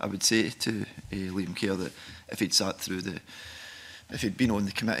I would say to Liam Kerr that if he'd sat through if he'd been on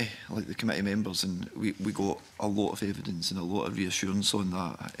the committee, like the committee members, and we got a lot of evidence and a lot of reassurance on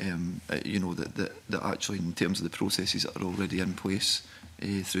that, you know, that actually in terms of the processes that are already in place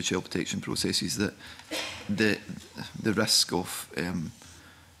through child protection processes, that the risk of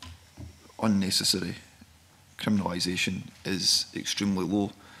unnecessary criminalisation is extremely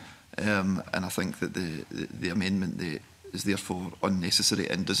low. And I think that the amendment is therefore unnecessary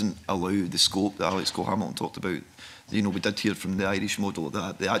and doesn't allow the scope that Alex Cole-Hamilton talked about. You know, we did hear from the Irish model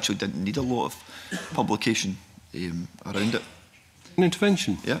that they actually didn't need a lot of publication around it. An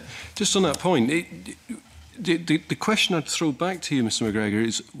intervention? Yeah. Just on that point, the question I'd throw back to you, Mr McGregor,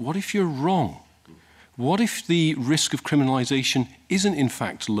 is what if you're wrong? What if the risk of criminalisation isn't in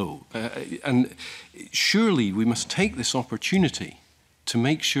fact low? And surely we must take this opportunity to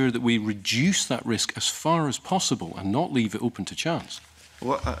make sure that we reduce that risk as far as possible and not leave it open to chance.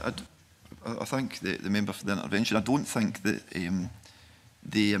 Well, I thank the member for the intervention. I don't think that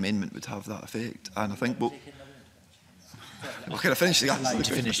the amendment would have that effect, and I think well, can I finish the answer? I'd like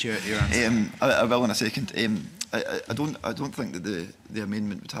to finish your answer. I will in a second. I don't think that the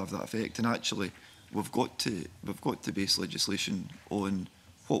amendment would have that effect, and actually we've got to base legislation on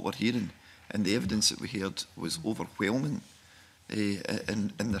what we're hearing, and the evidence that we heard was overwhelming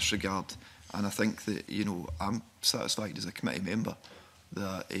in this regard. And I think that, you know, I'm satisfied as a committee member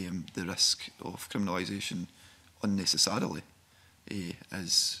that the risk of criminalisation unnecessarily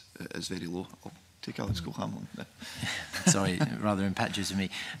is very low. I'll take Alex Cole-Hamilton. Sorry, rather impetuous of me.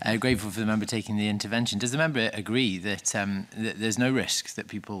 Grateful for the member taking the intervention. Does the member agree that there's no risk that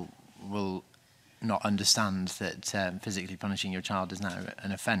people will not understand that physically punishing your child is now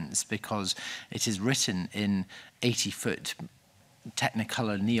an offence because it is written in 80-foot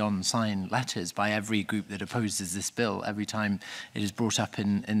Technicolor neon sign letters by every group that opposes this bill every time it is brought up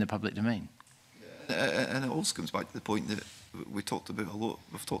in the public domain? And it also comes back to the point that we've talked about a lot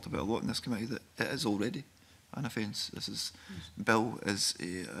in this committee, that it is already an offence. This bill is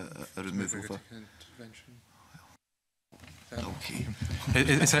a removal of Okay.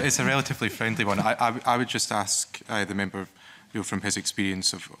 It's a relatively friendly one. I would just ask the member, you know, from his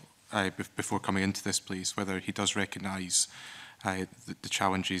experience of before coming into this place, whether he does recognise the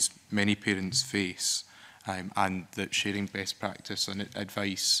challenges many parents face, and that sharing best practice and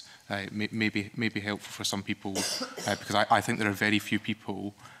advice may be helpful for some people, because I think there are very few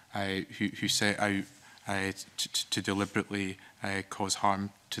people who set out to deliberately cause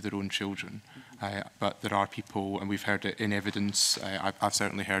harm to their own children. But there are people, and we've heard it in evidence, I've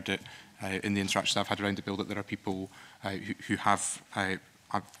certainly heard it in the interactions I've had around the bill, that there are people who have,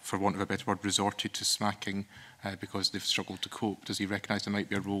 for want of a better word, resorted to smacking because they've struggled to cope. Does he recognise there might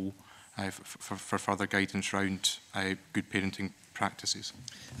be a role for further guidance around good parenting practices?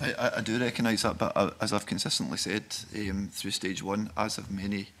 I do recognise that, but as I've consistently said through stage one, as have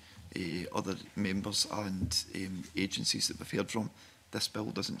many other members and agencies that we've heard from, this bill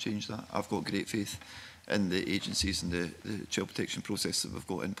doesn't change that. I've got great faith in the agencies and the child protection process that we've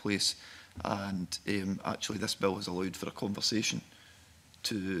got in place, and actually this bill has allowed for a conversation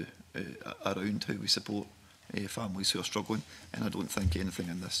around how we support families who are struggling, and I don't think anything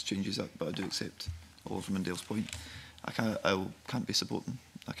in this changes that, but I do accept Oliver Mundell's point. I can't support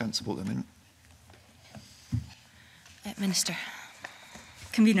the amendment. Minister.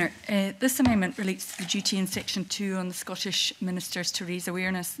 Convener, this amendment relates to the duty in section 2 on the Scottish Ministers to raise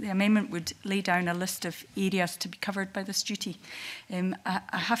awareness. The amendment would lay down a list of areas to be covered by this duty. I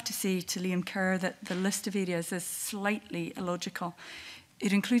have to say to Liam Kerr that the list of areas is slightly illogical.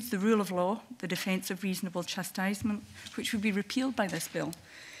 It includes the rule of law, the defence of reasonable chastisement, which would be repealed by this bill.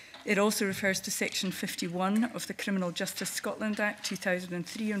 It also refers to section 51 of the Criminal Justice Scotland Act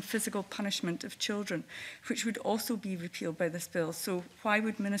 2003 on physical punishment of children, which would also be repealed by this bill. So why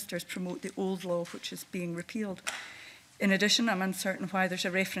would ministers promote the old law which is being repealed? In addition, I'm uncertain why there's a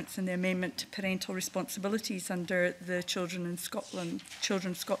reference in the amendment to parental responsibilities under the Children's Scotland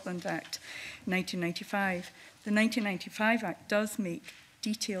Act 1995. The 1995 Act does make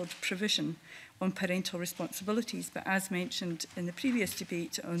detailed provision on parental responsibilities, but as mentioned in the previous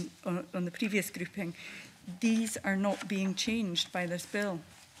debate on the previous grouping, these are not being changed by this bill.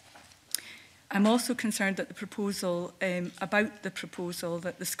 I'm also concerned that the proposal, about the proposal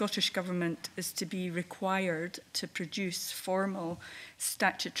that the Scottish Government is to be required to produce formal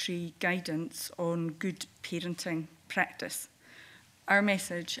statutory guidance on good parenting practice. Our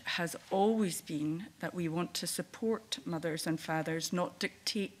message has always been that we want to support mothers and fathers, not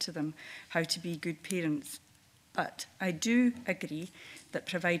dictate to them how to be good parents. But I do agree that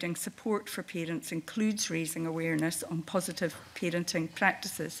providing support for parents includes raising awareness on positive parenting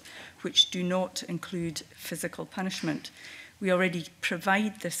practices, which do not include physical punishment. We already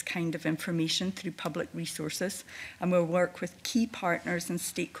provide this kind of information through public resources, and will work with key partners and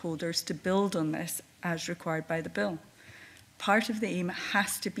stakeholders to build on this as required by the bill. Part of the aim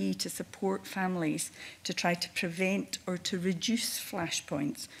has to be to support families to try to prevent or to reduce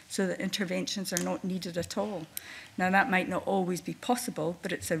flashpoints so that interventions are not needed at all. Now, that might not always be possible,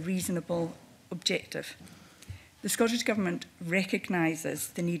 but it's a reasonable objective. The Scottish Government recognises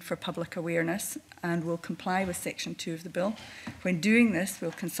the need for public awareness and will comply with Section 2 of the bill. When doing this,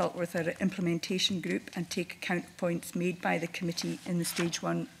 we'll consult with our implementation group and take account of points made by the committee in the Stage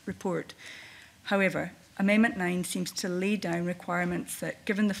 1 report. However, Amendment 9 seems to lay down requirements that,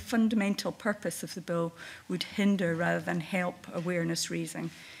 given the fundamental purpose of the bill, would hinder rather than help awareness raising.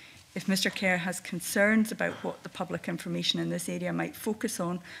 If Mr Kerr has concerns about what the public information in this area might focus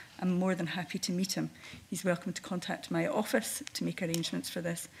on, I'm more than happy to meet him. He's welcome to contact my office to make arrangements for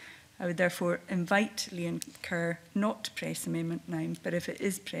this. I would therefore invite Liam Kerr not to press Amendment 9, but if it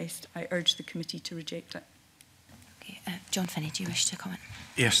is pressed, I urge the committee to reject it. Okay, John Finney, do you wish to comment?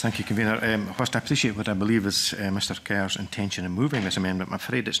 Yes, thank you, Convener. Whilst I appreciate what I believe is Mr Kerr's intention in moving this amendment, I'm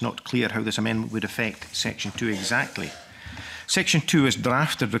afraid it's not clear how this amendment would affect Section 2 exactly. Section 2, as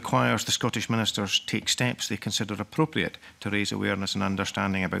drafted, requires the Scottish ministers take steps they consider appropriate to raise awareness and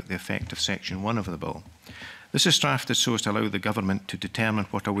understanding about the effect of Section 1 of the bill. This is drafted so as to allow the government to determine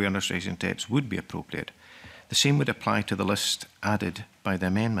what awareness-raising steps would be appropriate. The same would apply to the list added by the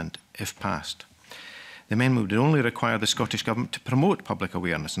amendment, if passed. The amendment would only require the Scottish Government to promote public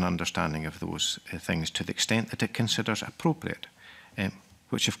awareness and understanding of those things to the extent that it considers appropriate,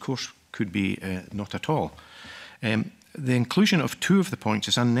 which of course could be not at all. The inclusion of 2 of the points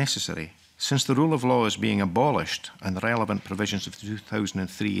is unnecessary. Since the rule of law is being abolished and the relevant provisions of the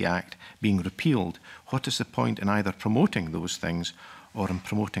 2003 Act being repealed, what is the point in either promoting those things or in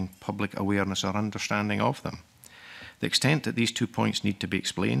promoting public awareness or understanding of them? The extent that these 2 points need to be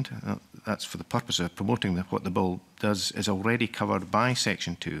explained, that's for the purpose of promoting what the bill does, is already covered by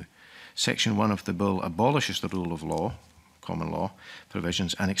Section 2. Section 1 of the bill abolishes the rule of law, common law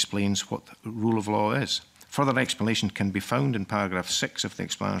provisions, and explains what the rule of law is. Further explanation can be found in paragraph 6 of the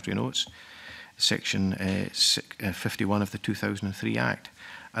explanatory notes, Section 51 of the 2003 Act.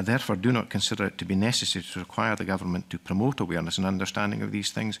 I therefore do not consider it to be necessary to require the government to promote awareness and understanding of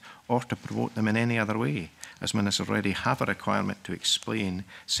these things or to promote them in any other way, as ministers already have a requirement to explain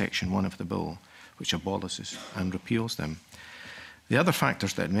Section 1 of the bill, which abolishes and repeals them. The other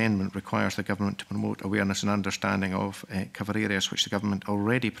factors that the amendment requires the government to promote awareness and understanding of cover areas which the government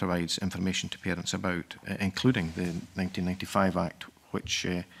already provides information to parents about, including the 1995 Act, which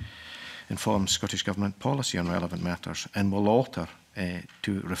informs Scottish Government policy on relevant matters and will alter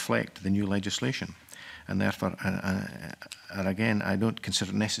to reflect the new legislation. And therefore, and again, I don't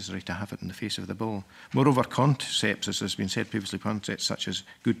consider it necessary to have it in the face of the bill. Moreover, concepts, as has been said previously, concepts such as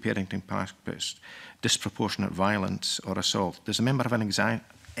good parenting practice, disproportionate violence or assault. Does a member have an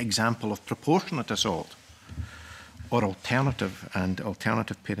example of proportionate assault or alternative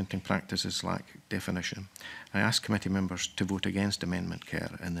parenting practices lack definition? I ask committee members to vote against Amendment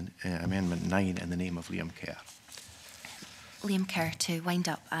 9 in the name of Liam Kerr. Liam Kerr, to wind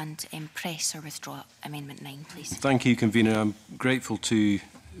up and press or withdraw Amendment 9, please. Thank you, Convener. I'm grateful to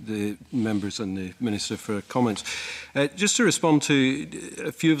the members and the Minister for comments. Just to respond to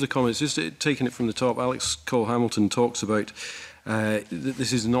a few of the comments, just taking it from the top, Alex Cole-Hamilton talks about that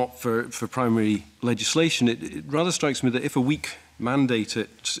this is not for primary legislation. It rather strikes me that if a weak mandate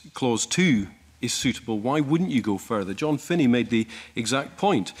at Clause 2 is suitable, why wouldn't you go further? John Finney made the exact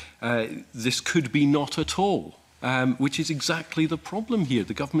point. This could be not at all. Which is exactly the problem here.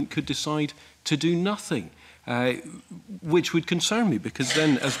 The government could decide to do nothing, which would concern me, because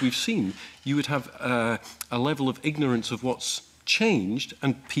then, as we've seen, you would have a level of ignorance of what's changed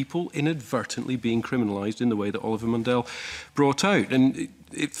and people inadvertently being criminalised in the way that Oliver Mundell brought out. And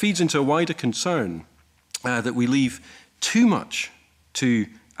it feeds into a wider concern that we leave too much to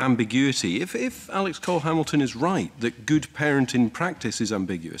ambiguity, if Alex Cole-Hamilton is right that good parenting practice is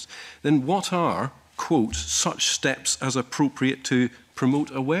ambiguous, then what are, quote, such steps as appropriate to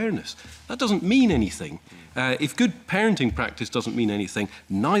promote awareness? That doesn't mean anything. If good parenting practice doesn't mean anything,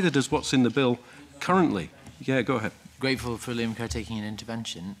 neither does what's in the bill currently. Yeah, go ahead. Grateful for Liam Kerr taking an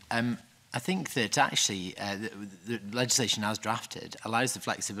intervention. I think that actually the legislation as drafted allows the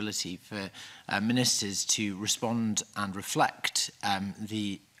flexibility for ministers to respond and reflect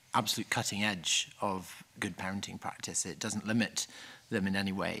the absolute cutting edge of good parenting practice. It doesn't limit them in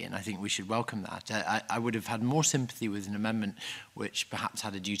any way, and I think we should welcome that. I would have had more sympathy with an amendment which perhaps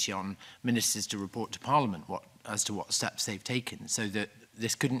had a duty on ministers to report to Parliament as to what steps they've taken, so that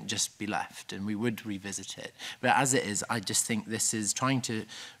this couldn't just be left and we would revisit it. But as it is, I just think this is trying to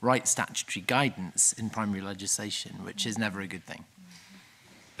write statutory guidance in primary legislation, which is never a good thing.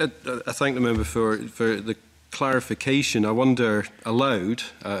 I thank the member for the clarification. I wonder aloud,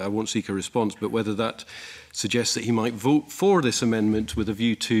 I won't seek a response, but whether that suggests that he might vote for this amendment with a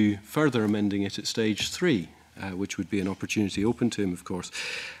view to further amending it at stage 3. Which would be an opportunity open to him, of course.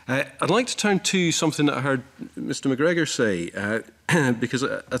 I'd like to turn to something that I heard Mr McGregor say, because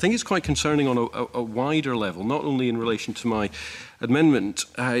I think it's quite concerning on a wider level, not only in relation to my amendment.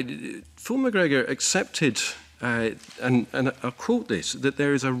 Phil McGregor accepted, and I'll quote this, that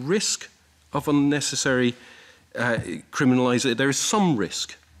there is a risk of unnecessary criminalisation. There is some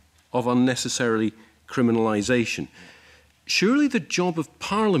risk of unnecessarily criminalisation. Surely the job of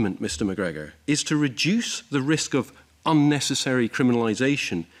Parliament, Mr McGregor, is to reduce the risk of unnecessary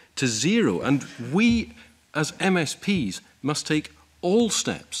criminalisation to zero. And we, as MSPs, must take all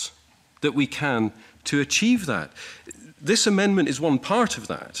steps that we can to achieve that. This amendment is one part of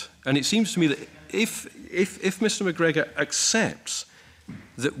that. And it seems to me that if Mr McGregor accepts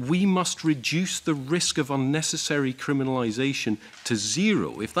that we must reduce the risk of unnecessary criminalisation to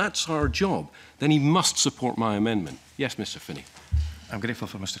zero, if that's our job, then he must support my amendment. Yes, Mr Finney. I'm grateful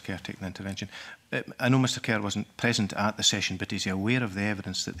for Mr Kerr taking the intervention. I know Mr Kerr wasn't present at the session, but is he aware of the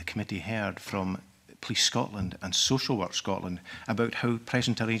evidence that the committee heard from Police Scotland and Social Work Scotland about how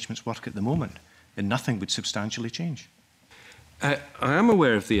present arrangements work at the moment, and nothing would substantially change? I am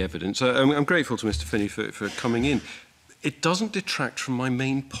aware of the evidence. I'm grateful to Mr Finney for coming in. It doesn't detract from my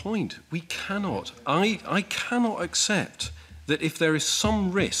main point. We cannot, I cannot accept that if there is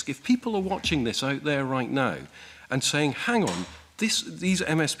some risk, if people are watching this out there right now and saying, hang on, these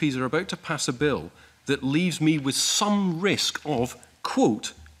MSPs are about to pass a bill that leaves me with some risk of,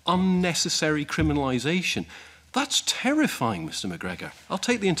 quote, unnecessary criminalisation. That's terrifying, Mr McGregor. I'll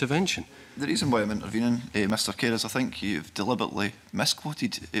take the intervention. The reason why I'm intervening, Mr Kerr, is I think you've deliberately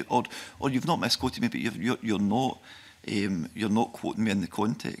misquoted, or you've not misquoted me, but you're not quoting me in the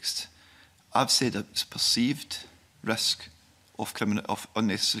context. I've said it's perceived risk of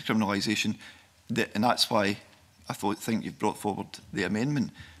unnecessary criminalisation, and that's why I think you've brought forward the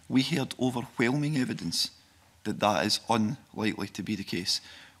amendment. We heard overwhelming evidence that that is unlikely to be the case.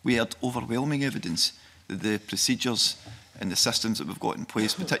 We heard overwhelming evidence that the procedures and the systems that we've got in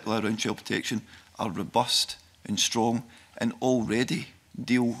place, particularly around child protection, are robust and strong and already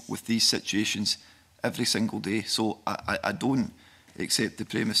deal with these situations every single day. So I don't accept the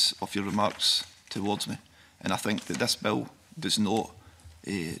premise of your remarks towards me, and I think that this bill does not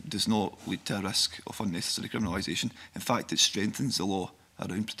lead to a risk of unnecessary criminalisation. In fact, it strengthens the law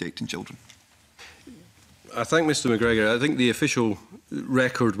around protecting children. I thank Mr McGregor. I think the official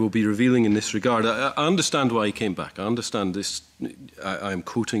record will be revealing in this regard. I understand why he came back. I understand this. I am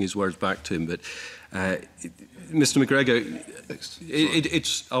quoting his words back to him, but Mr McGregor,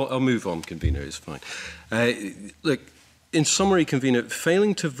 I'll move on, convener, it's fine. Look, in summary, convener,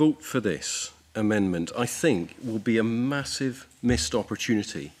 failing to vote for this amendment, I think, will be a massive missed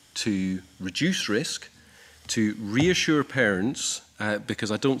opportunity to reduce risk, to reassure parents,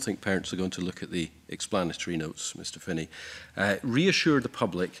 because I don't think parents are going to look at the explanatory notes, Mr Finney, reassure the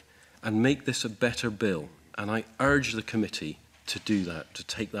public and make this a better bill. And I urge the committee to do that, to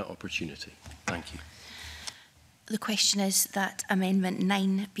take that opportunity. Thank you. The question is that Amendment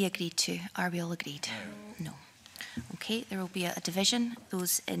 9 be agreed to. Are we all agreed? No. Okay, there will be a division.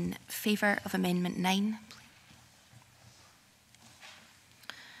 Those in favour of Amendment 9.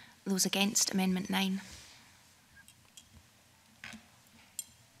 Those against Amendment 9.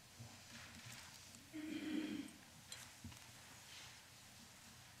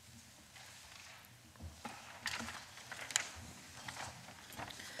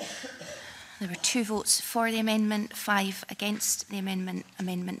 There were 2 votes for the amendment, 5 against the amendment.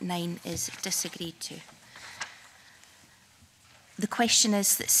 Amendment 9 is disagreed to. The question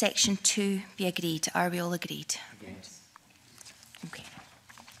is that Section 2 be agreed. Are we all agreed? Yes. Okay.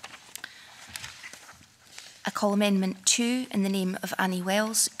 I call Amendment 2 in the name of Annie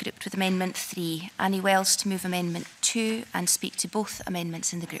Wells, grouped with Amendment 3. Annie Wells to move Amendment 2 and speak to both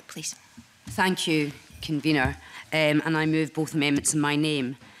amendments in the group, please. Thank you, Convener, and I move both amendments in my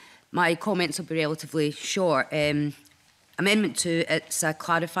name. My comments will be relatively short. Amendment 2, it's a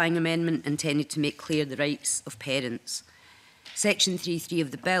clarifying amendment intended to make clear the rights of parents. Section 3.3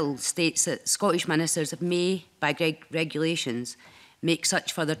 of the bill states that Scottish ministers may, by regulations, make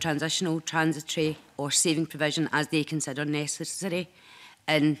such further transitional, transitory or saving provision as they consider necessary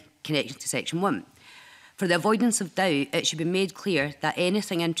in connection to Section 1. For the avoidance of doubt, it should be made clear that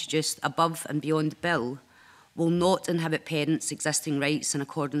anything introduced above and beyond the bill will not inhibit parents' existing rights in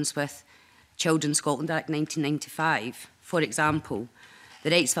accordance with Children's Scotland Act 1995. For example, the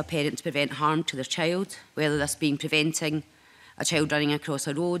rights of a parent to prevent harm to their child, whether this being preventing a child running across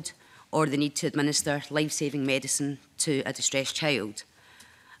a road or the need to administer life-saving medicine to a distressed child.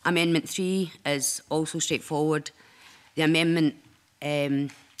 Amendment 3 is also straightforward. The amendment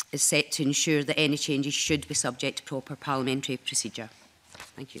is set to ensure that any changes should be subject to proper parliamentary procedure.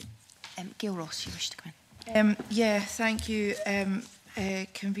 Thank you. Gail Ross, you wish to come in? Yeah, thank you,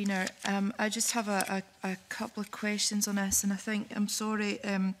 Convener. I just have a couple of questions on this, and I think, I'm sorry,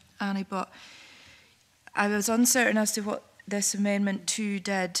 Annie, but I was uncertain as to what this Amendment 2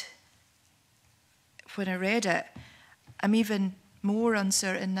 did when I read it. I'm even more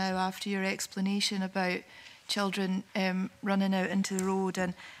uncertain now after your explanation about children running out into the road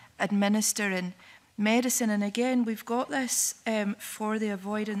and administering medicine. And again, we've got this for the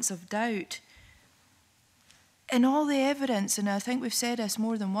avoidance of doubt. In all the evidence, and I think we've said this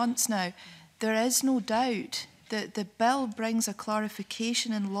more than once now, there is no doubt that the bill brings a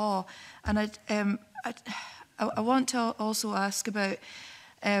clarification in law. And I want to also ask about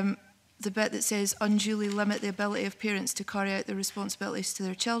the bit that says unduly limit the ability of parents to carry out their responsibilities to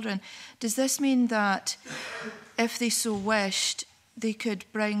their children. Does this mean that if they so wished, they could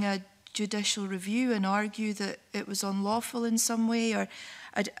bring a judicial review and argue that it was unlawful in some way? Or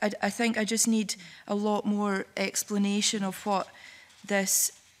I think I just need a lot more explanation of what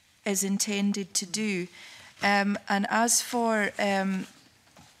this is intended to do. And as for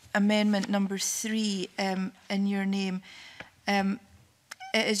Amendment number 3 in your name,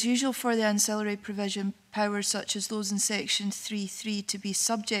 it is usual for the ancillary provision powers such as those in Section 3.3 to be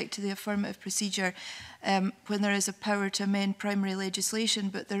subject to the affirmative procedure when there is a power to amend primary legislation,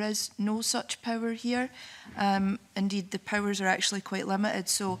 but there is no such power here. Indeed, the powers are actually quite limited,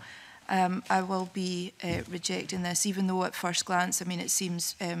 so I will be rejecting this, even though at first glance, I mean, it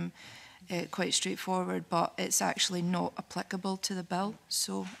seems quite straightforward, but it's actually not applicable to the bill,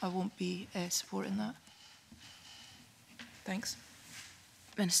 so I won't be supporting that. Thanks.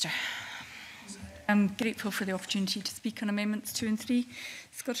 Minister. I'm grateful for the opportunity to speak on Amendments 2 and 3. The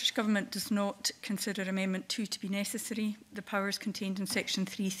Scottish Government does not consider Amendment 2 to be necessary. The powers contained in Section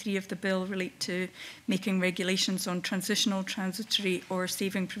 3.3 of the bill relate to making regulations on transitional, transitory or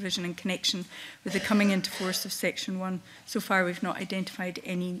saving provision in connection with the coming into force of Section 1. So far, we've not identified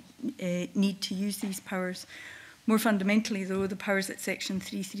any need to use these powers. More fundamentally, though, the powers at Section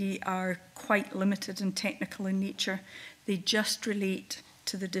 3.3 are quite limited and technical in nature. They just relate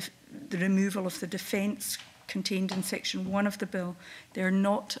to the removal of the defence contained in Section 1 of the bill. They are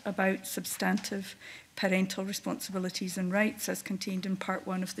not about substantive parental responsibilities and rights as contained in Part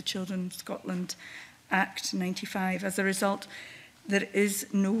 1 of the Children's Scotland Act 95. As a result, there is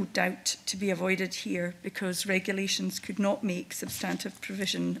no doubt to be avoided here because regulations could not make substantive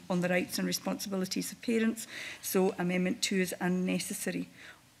provision on the rights and responsibilities of parents, so Amendment 2 is unnecessary.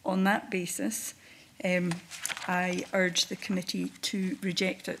 On that basis, I urge the committee to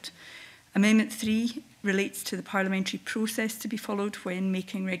reject it. Amendment 3 relates to the parliamentary process to be followed when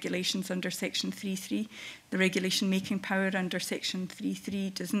making regulations under Section 3.3. The regulation making power under Section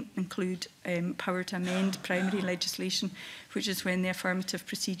 3.3 doesn't include power to amend primary legislation, which is when the affirmative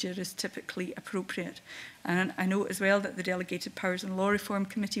procedure is typically appropriate. And I note as well that the Delegated Powers and Law Reform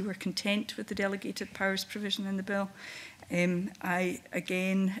Committee were content with the delegated powers provision in the bill. I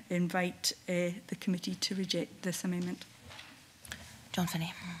again invite the committee to reject this amendment. John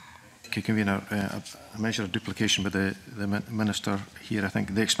Finney. Okay, Convener, a measure of duplication with the Minister here. I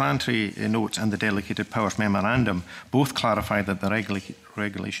think the explanatory notes and the delegated powers memorandum both clarify that the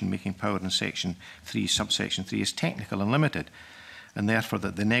regulation making power in Section 3, subsection 3 is technical and limited, and therefore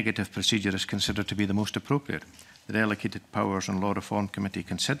that the negative procedure is considered to be the most appropriate. The Delegated Powers and Law Reform Committee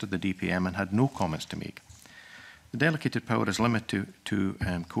considered the DPM and had no comments to make. The delegated power is limited to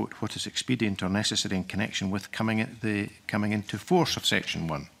quote, what is expedient or necessary in connection with coming into force of Section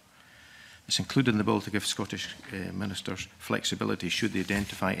 1. It's included in the bill to give Scottish ministers flexibility should they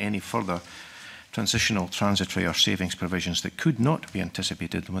identify any further transitional, transitory or savings provisions that could not be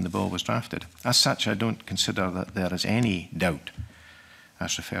anticipated when the bill was drafted. As such, I don't consider that there is any doubt,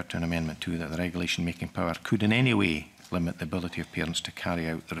 as referred to in Amendment 2, that the regulation making power could in any way limit the ability of parents to carry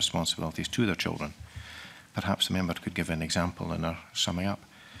out the responsibilities to their children. Perhaps the member could give an example in her summing up.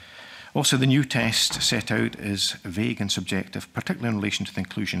 Also, the new test set out is vague and subjective, particularly in relation to the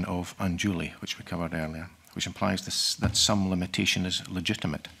inclusion of unduly, which we covered earlier, which implies that some limitation is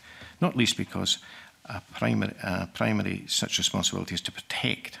legitimate, not least because primary such responsibility is to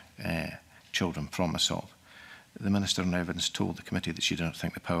protect children from assault. The Minister in evidence told the committee that she did not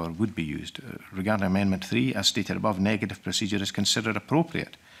think the power would be used. Regarding Amendment 3, as stated above, negative procedure is considered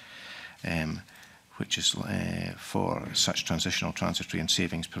appropriate, which is for such transitional, transitory and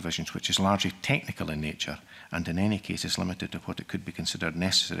savings provisions, which is largely technical in nature and in any case is limited to what it could be considered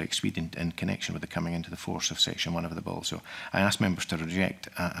necessary expedient in connection with the coming into the force of Section 1 of the bill. So I ask members to reject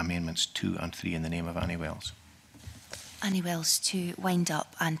Amendments 2 and 3 in the name of Annie Wells. Annie Wells to wind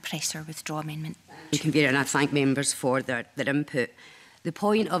up and press her withdraw Amendment 2. Convener, and I thank members for their input. The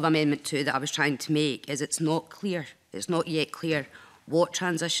point of Amendment 2 that I was trying to make is it's not clear, it's not yet clear what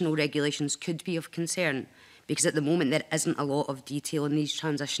transitional regulations could be of concern, because at the moment there isn't a lot of detail in these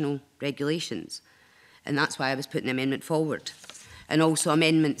transitional regulations. And that's why I was putting the amendment forward. And also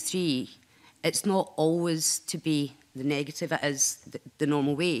Amendment 3, it's not always to be the negative, it is the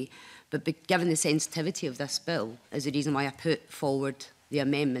normal way. But given the sensitivity of this bill is the reason why I put forward the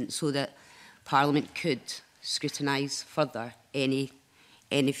amendment, so that Parliament could scrutinise further any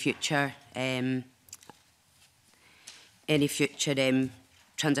future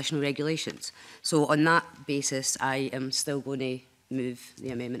transitional regulations. So on that basis, I am still going to move the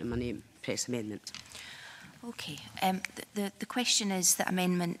amendment in my name, press amendment. Okay. The question is that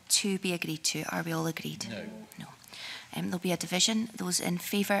Amendment 2 be agreed to. Are we all agreed? No. No. There'll be a division. Those in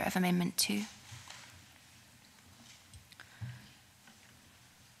favour of Amendment 2?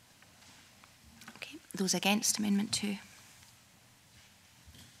 Okay. Those against Amendment 2?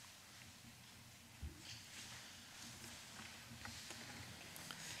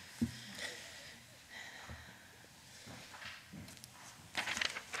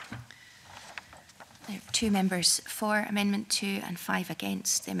 There are 2 members for Amendment 2 and 5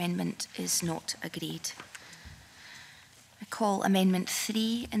 against. The amendment is not agreed. I call Amendment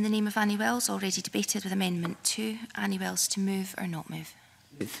 3 in the name of Annie Wells, already debated with Amendment 2. Annie Wells to move or not move?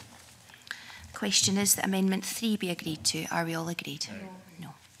 Move. The question is that Amendment 3 be agreed to. Are we all agreed? No. No.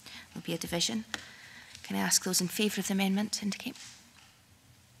 There'll be a division. Can I ask those in favour of the amendment to indicate?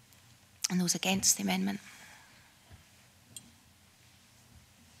 And those against the amendment?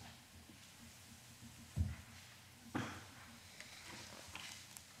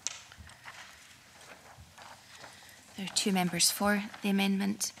 There are 2 members for the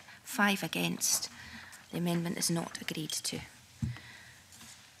amendment, 5 against. The amendment is not agreed to.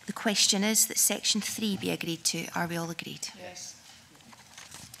 The question is that Section 3 be agreed to. Are we all agreed? Yes.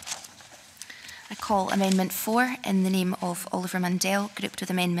 I call Amendment 4 in the name of Oliver Mundell, grouped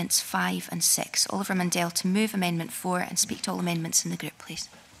with Amendments 5 and 6. Oliver Mundell to move Amendment 4 and speak to all amendments in the group, please.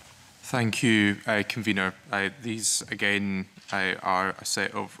 Thank you, Convener. These, again, are a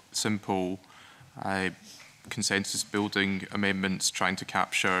set of simple consensus building amendments trying to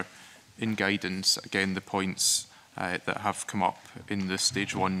capture in guidance, again, the points that have come up in the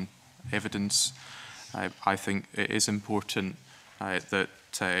Stage 1 evidence. I think it is important that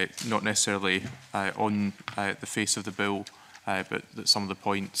not necessarily on the face of the bill, but that some of the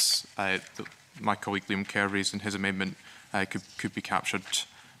points that my colleague Liam Kerr raised in his amendment could be captured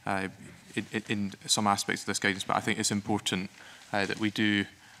in some aspects of this guidance. But I think it's important that we do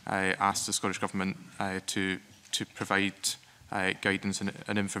ask the Scottish Government to provide guidance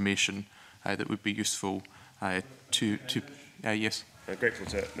and information that would be useful to yes. Grateful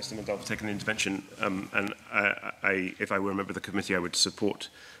to Mr Mundell for taking the intervention, and if I were a member of the committee, I would support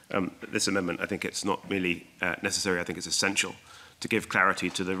this amendment. I think it's not merely necessary, I think it's essential to give clarity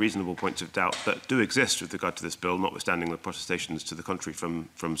to the reasonable points of doubt that do exist with regard to this bill, notwithstanding the protestations to the contrary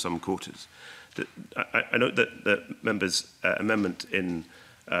from some quarters. I note that the members' amendment in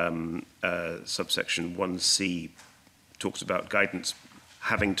subsection 1C talks about guidance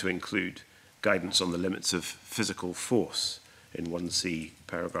having to include guidance on the limits of physical force in 1C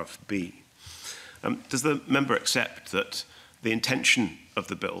paragraph B. Does the member accept that the intention of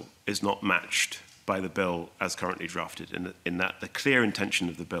the bill is not matched by the bill as currently drafted, in that the clear intention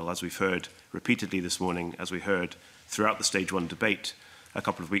of the bill, as we've heard repeatedly this morning, as we heard throughout the Stage 1 debate a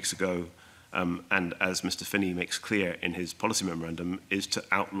couple of weeks ago, and as Mr Finney makes clear in his policy memorandum, is to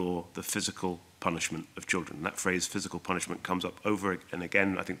outlaw the physical punishment of children. That phrase, physical punishment, comes up over and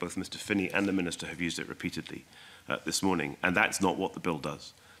again. I think both Mr. Finney and the Minister have used it repeatedly this morning, and that's not what the bill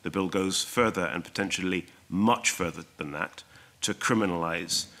does. The bill goes further and potentially much further than that to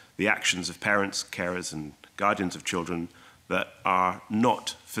criminalise the actions of parents, carers and guardians of children that are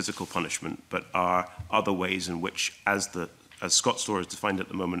not physical punishment, but are other ways in which, as Scott's law is defined at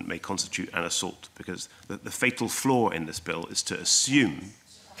the moment, may constitute an assault. Because the fatal flaw in this bill is to assume...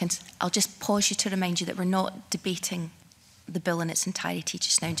 I'll just pause you to remind you that we're not debating the bill in its entirety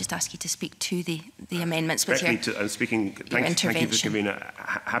just now, and just ask you to speak to the amendments with your, I'm speaking, thank you for convener.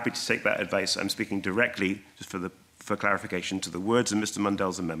 Happy to take that advice. I'm speaking directly, just for clarification, to the words in Mr.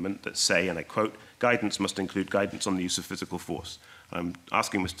 Mundell's amendment that say, and I quote, guidance must include guidance on the use of physical force. I'm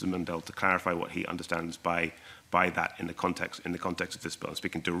asking Mr. Mundell to clarify what he understands by that in the context of this bill. I'm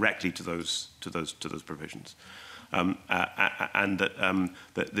speaking directly to those provisions. And that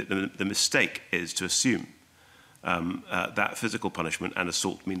the mistake is to assume that physical punishment and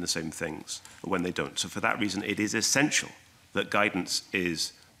assault mean the same things when they don't. So for that reason, it is essential that guidance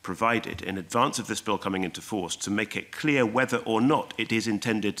is provided in advance of this bill coming into force to make it clear whether or not it is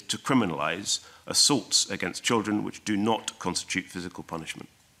intended to criminalise assaults against children which do not constitute physical punishment.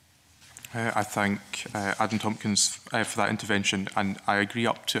 I thank Adam Tompkins for that intervention, and I agree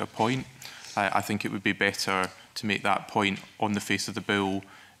up to a point. I think it would be better to make that point on the face of the bill,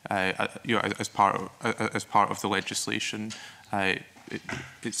 as part of the legislation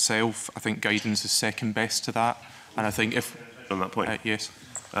itself. I think guidance is second best to that, and I think if on that point, yes.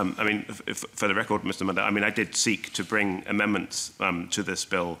 I mean, for the record, Mr. Mundell, I mean, I did seek to bring amendments to this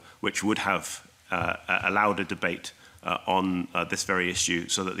bill which would have allowed a debate on this very issue,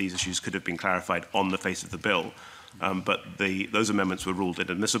 so that these issues could have been clarified on the face of the bill. But those amendments were ruled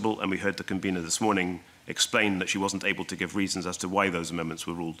inadmissible, and we heard the convener this morning explain that she wasn't able to give reasons as to why those amendments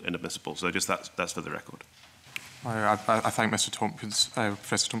were ruled inadmissible. So just that's for the record. I thank Mr. Tompkins,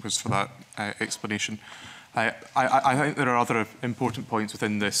 Professor Tompkins, for that explanation. I think there are other important points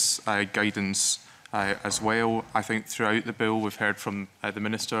within this guidance as well. I think throughout the bill we've heard from the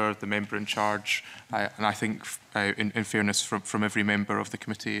Minister, the member in charge, and I think in fairness from every member of the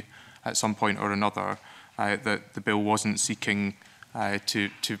committee at some point or another, that the bill wasn't seeking to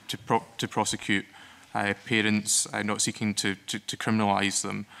prosecute parents, not seeking to criminalise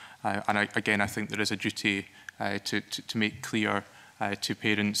them. And again, I think there is a duty to make clear to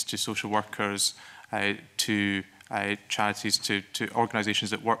parents, to social workers, to charities, to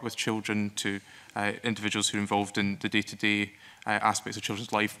organisations that work with children, to individuals who are involved in the day-to-day aspects of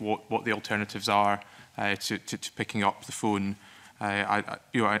children's life, what the alternatives are to picking up the phone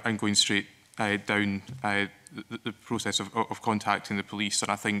and going straight down the process of contacting the police.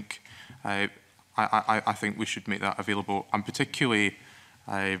 And I think I think we should make that available, and particularly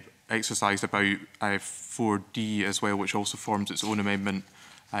exercised about 4D as well, which also forms its own amendment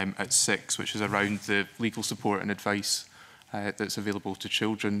at 6, which is around the legal support and advice that's available to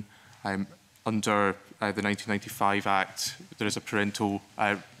children. Under the 1995 Act, there is a parental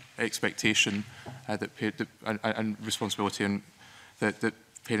expectation and responsibility that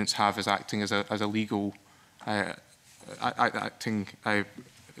parents have as acting as a legal, acting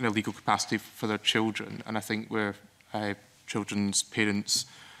in a legal capacity for their children. And I think where children's parents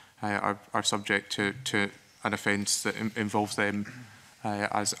are subject to an offence that involves them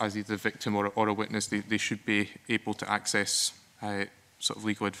as either a victim or a witness, they should be able to access sort of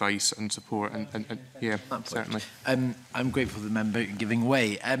legal advice and support, and yeah, certainly. I'm grateful for the member giving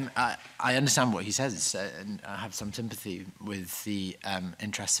way. I understand what he says, and I have some sympathy with the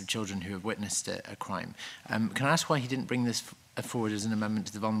interests of children who have witnessed a crime. Can I ask why he didn't bring this forward as an amendment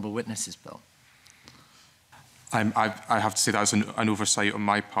to the Vulnerable Witnesses Bill? I have to say that's an oversight on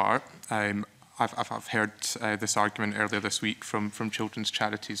my part. I've heard this argument earlier this week from children's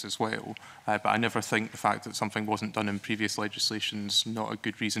charities as well, but I never think the fact that something wasn't done in previous legislation is not a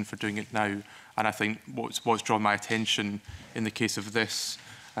good reason for doing it now. And I think what's drawn my attention in the case of this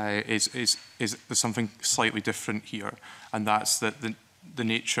is there's something slightly different here, and that's that the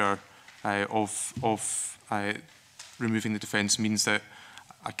nature of removing the defence means that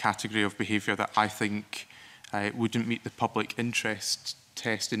a category of behaviour that I think wouldn't meet the public interest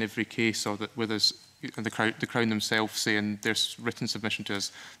test in every case, or that where there's the Crown themselves saying there's written submission to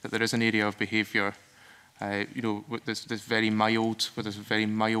us that there is an area of behaviour, there's very mild, where there's very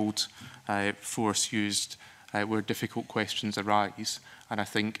mild force used, where difficult questions arise. And I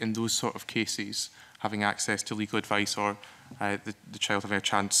think in those sort of cases, having access to legal advice, or the child having a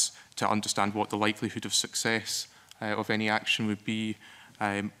chance to understand what the likelihood of success of any action would be,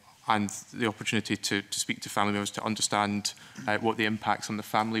 and the opportunity to speak to family members to understand what the impacts on the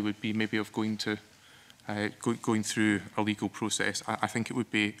family would be, maybe of going through a legal process. I think it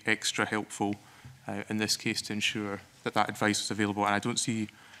would be extra helpful in this case to ensure that that advice was available, and I don't see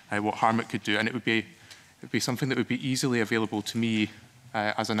what harm it could do. And it would be something that would be easily available to me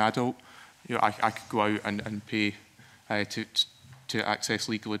as an adult. You know, I could go out and pay to access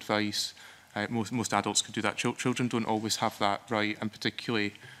legal advice. Most adults could do that. Children don't always have that right, and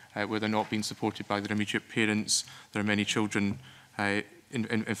particularly where they're not being supported by their immediate parents. There are many children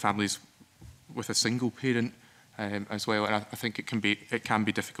in families with a single parent as well, and I think it can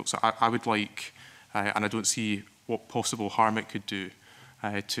be difficult. So I would like, and I don't see what possible harm it could do,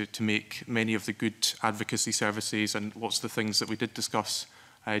 to make many of the good advocacy services and lots of the things that we did discuss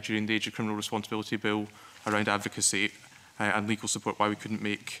during the Age of Criminal Responsibility Bill around advocacy and legal support, why we couldn't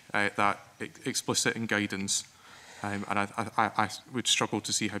make that explicit in guidance. And I would struggle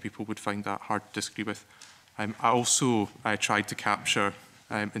to see how people would find that hard to disagree with. I also tried to capture,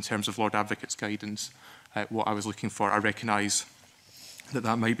 in terms of Lord Advocate's guidance, what I was looking for. I recognise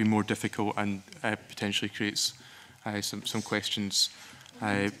that might be more difficult and potentially creates some questions.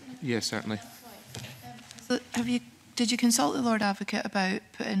 Yes, certainly. So did you consult the Lord Advocate about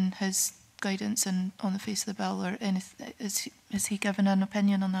putting his guidance on the face of the bill, or has he given an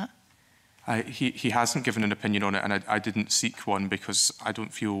opinion on that? He hasn't given an opinion on it, and I didn't seek one because I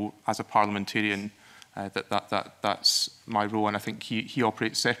don't feel, as a parliamentarian, that's my role. And I think he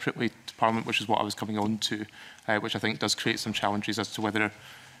operates separately to Parliament, which is what I was coming on to, which I think does create some challenges as to whether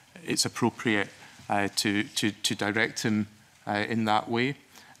it's appropriate to direct him in that way.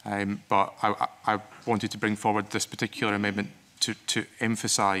 But I wanted to bring forward this particular amendment to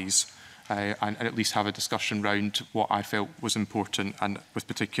emphasise and at least have a discussion around what I felt was important, and with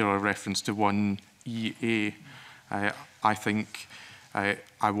particular reference to 1EA. I think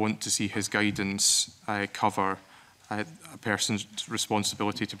I want to see his guidance cover a person's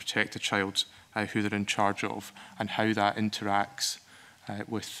responsibility to protect a child who they're in charge of, and how that interacts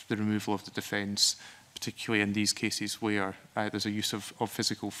with the removal of the defence, particularly in these cases where there's a use of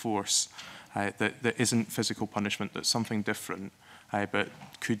physical force that isn't physical punishment, that's something different, but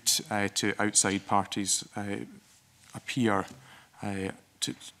could to outside parties appear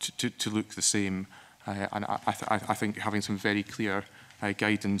to look the same. And I think having some very clear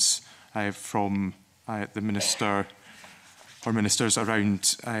guidance from the Minister or Ministers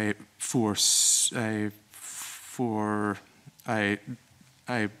around force for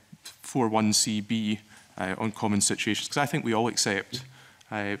 1CB on common situations, because I think we all accept,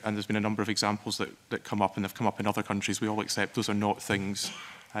 and there's been a number of examples that come up, and they've come up in other countries, we all accept those are not things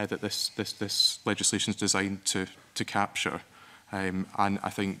that this legislation is designed to capture. And I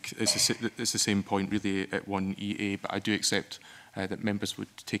think it's the same point really at 1EA, but I do accept that members would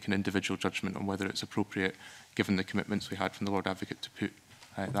take an individual judgment on whether it's appropriate, given the commitments we had from the Lord Advocate, to put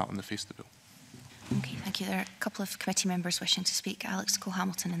that on the face of the bill. Okay, thank you. There are a couple of committee members wishing to speak. Alex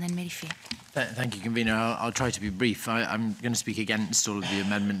Cole-Hamilton and then Mary Fay. Thank you, Convener. I'll try to be brief. I'm going to speak against all of the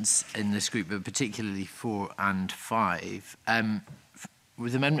amendments in this group, but particularly 4 and 5.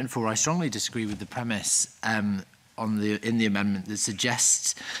 With Amendment 4, I strongly disagree with the premise in the amendment that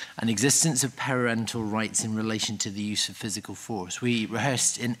suggests an existence of parental rights in relation to the use of physical force. We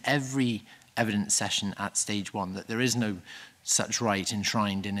rehearsed in every evidence session at stage 1 that there is no such right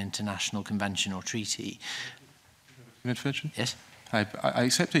enshrined in international convention or treaty. Yes. I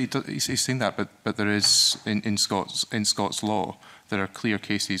accept that he's saying that, but there is in Scots law there are clear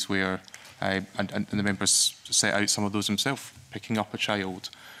cases where and the members set out some of those themselves, picking up a child,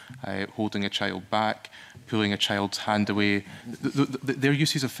 holding a child back, pulling a child's hand away. Their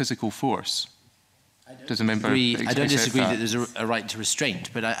uses of physical force. Does a member I don't disagree that there's a right to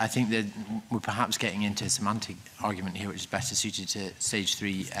restraint, but I think that we're perhaps getting into a semantic argument here, which is better suited to stage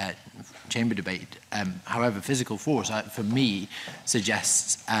 3 chamber debate. However, physical force, for me,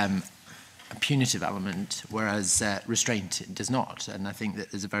 suggests a punitive element, whereas restraint does not. And I think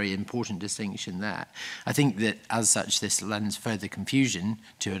that there's a very important distinction there. I think that, as such, this lends further confusion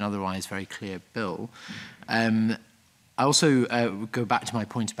to an otherwise very clear bill. I also go back to my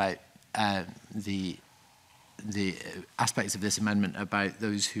point about the aspects of this amendment about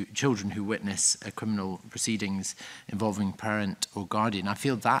those children who witness criminal proceedings involving parent or guardian. I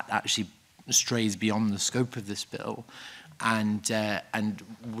feel that actually strays beyond the scope of this bill, and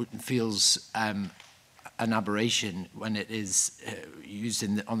feels an aberration when it is used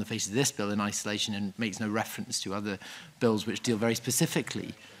on the face of this bill in isolation and makes no reference to other bills which deal very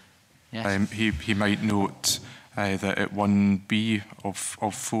specifically. Yes. He might note that at 1B of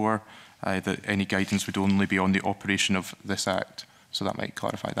 4, that any guidance would only be on the operation of this Act. So that might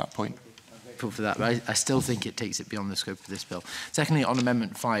clarify that point. For that, but I still think it takes it beyond the scope of this bill. Secondly, on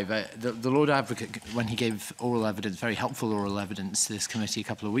Amendment 5, the Lord Advocate, when he gave oral evidence, very helpful oral evidence to this committee a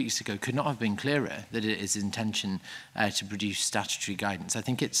couple of weeks ago, could not have been clearer that it is intention to produce statutory guidance. I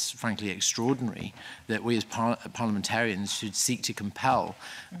think it's frankly extraordinary that we as parliamentarians should seek to compel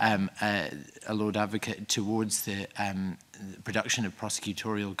a Lord Advocate towards the production of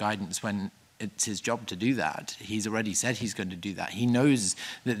prosecutorial guidance when it's his job to do that. He's already said he's going to do that. He knows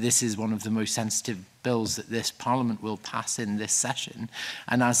that this is one of the most sensitive bills that this Parliament will pass in this session,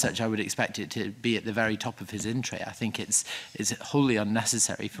 and as such I would expect it to be at the very top of his in tray. I think it's wholly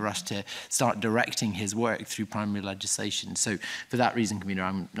unnecessary for us to start directing his work through primary legislation. So for that reason, Convener,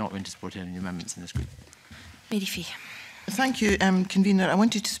 I'm not going to support any amendments in this group. Mary Fee. Thank you, Convener. I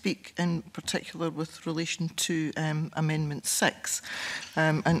wanted to speak in particular with relation to Amendment 6.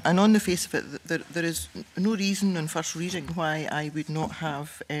 And on the face of it, there is no reason on first reading why I would not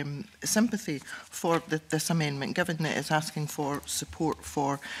have sympathy for this amendment, given that it's asking for support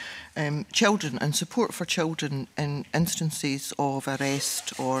for children, and support for children in instances of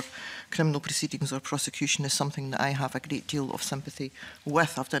arrest or criminal proceedings or prosecution is something that I have a great deal of sympathy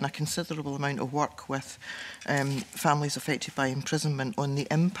with. I've done a considerable amount of work with families affected by imprisonment on the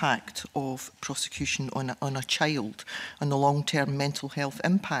impact of prosecution on a child and the long-term mental health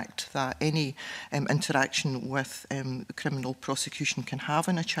impact that any interaction with criminal prosecution can have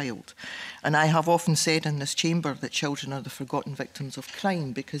on a child. And I have often said in this chamber that children are the forgotten victims of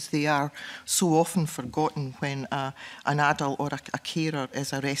crime, because they are so often forgotten when an adult or a carer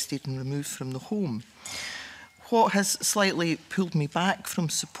is arrested and removed from the home. What has slightly pulled me back from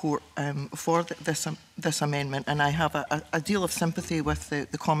support for this amendment, and I have a deal of sympathy with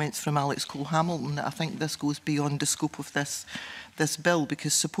the comments from Alex Cole-Hamilton, that I think this goes beyond the scope of this bill,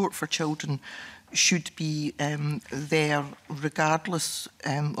 because support for children should be there regardless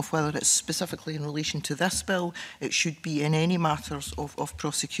of whether it's specifically in relation to this bill. It should be in any matters of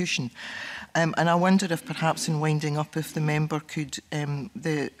prosecution. And I wonder if perhaps in winding up, if the member could,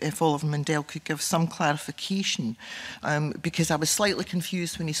 if Oliver Mundell could give some clarification, because I was slightly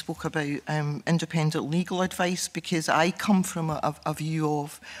confused when he spoke about independent legal advice, because I come from a view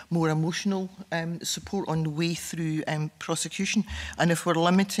of more emotional support on the way through prosecution. And if we're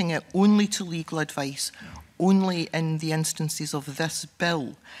limiting it only to legal advice, only in the instances of this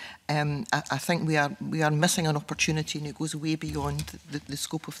bill, I think we are missing an opportunity, and it goes way beyond the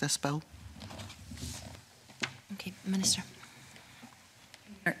scope of this bill. Okay, Minister.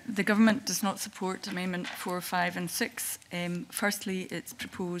 The Government does not support Amendment 4, 5 and 6. Firstly, it's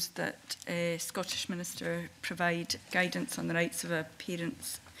proposed that a Scottish Minister provide guidance on the rights of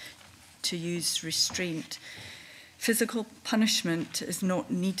parents to use restraint. Physical punishment is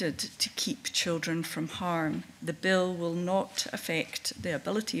not needed to keep children from harm. The bill will not affect the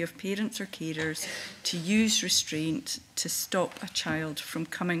ability of parents or carers to use restraint to stop a child from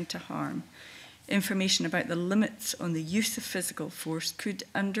coming to harm. Information about the limits on the use of physical force could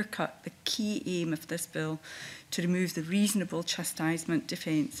undercut the key aim of this bill to remove the reasonable chastisement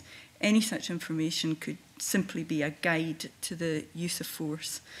defence. Any such information could simply be a guide to the use of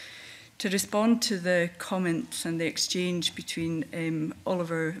force. To respond to the comments and the exchange between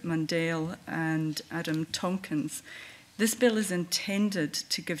Oliver Mundell and Adam Tompkins, this bill is intended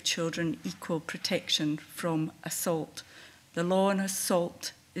to give children equal protection from assault. The law on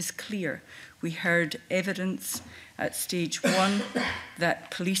assault is clear. We heard evidence at stage 1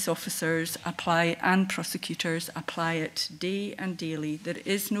 that police officers apply and prosecutors apply it day and daily. There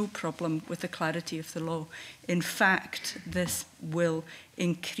is no problem with the clarity of the law. In fact, this will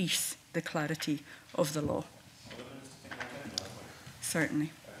increase the clarity of the law.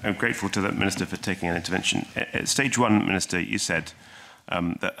 Certainly. I'm grateful to the Minister for taking an intervention. At stage 1, Minister, you said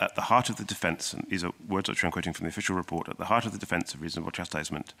that at the heart of the defence, and these are words which I'm quoting from the official report, at the heart of the defence of reasonable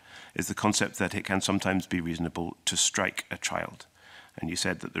chastisement is the concept that it can sometimes be reasonable to strike a child. And you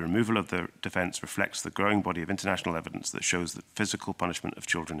said that the removal of the defence reflects the growing body of international evidence that shows that physical punishment of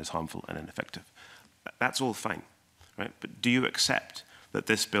children is harmful and ineffective. That's all fine, right? But do you accept that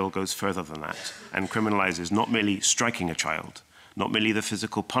this bill goes further than that and criminalises not merely striking a child, not merely the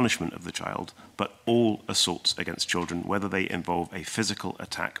physical punishment of the child, but all assaults against children, whether they involve a physical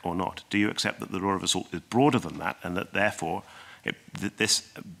attack or not? Do you accept that the law of assault is broader than that, and that therefore this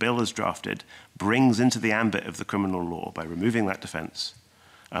bill as drafted brings into the ambit of the criminal law, by removing that defence,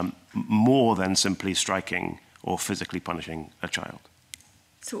 more than simply striking or physically punishing a child?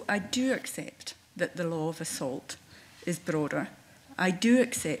 So I do accept that the law of assault is broader. I do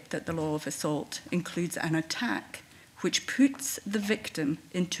accept that the law of assault includes an attack which puts the victim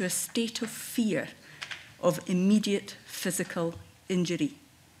into a state of fear of immediate physical injury?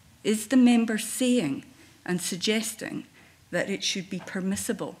 Is the member saying and suggesting that it should be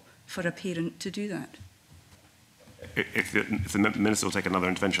permissible for a parent to do that? If the Minister will take another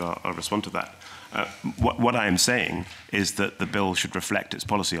intervention, I'll respond to that. What I am saying is that the bill should reflect its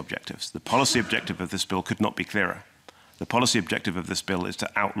policy objectives. The policy objective of this bill could not be clearer. The policy objective of this bill is to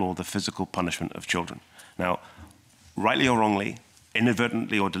outlaw the physical punishment of children. Now, rightly or wrongly,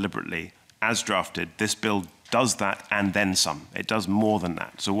 inadvertently or deliberately, as drafted, this bill does that and then some. It does more than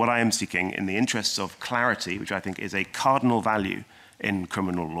that. So what I am seeking, in the interests of clarity, which I think is a cardinal value in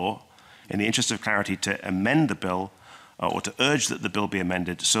criminal law, in the interest of clarity, to amend the bill or to urge that the bill be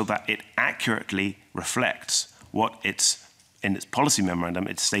amended so that it accurately reflects what in its policy memorandum,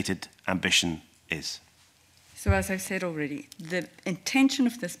 its stated ambition is. So as I've said already, the intention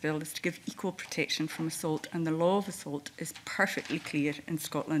of this bill is to give equal protection from assault, and the law of assault is perfectly clear in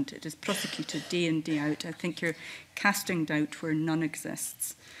Scotland. It is prosecuted day in, day out. I think you're casting doubt where none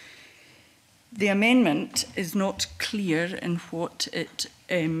exists. The amendment is not clear in what it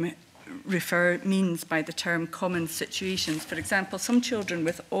means by the term common situations. For example, some children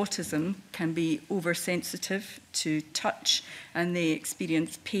with autism can be oversensitive to touch and they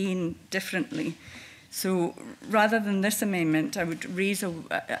experience pain differently. So rather than this amendment, I would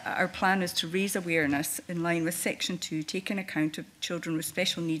our plan is to raise awareness in line with Section 2, taking account of children with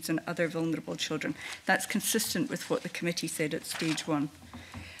special needs and other vulnerable children. That's consistent with what the committee said at stage 1.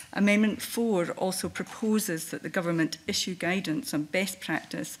 Amendment 4 also proposes that the government issue guidance on best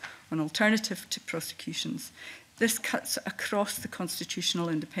practice on alternative to prosecutions. This cuts across the constitutional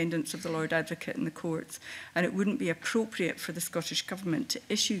independence of the Lord Advocate and the courts, and it wouldn't be appropriate for the Scottish Government to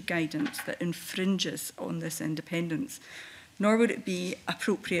issue guidance that infringes on this independence. Nor would it be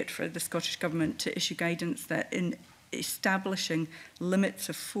appropriate for the Scottish Government to issue guidance that, in establishing limits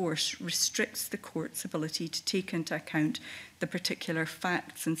of force, restricts the court's ability to take into account the particular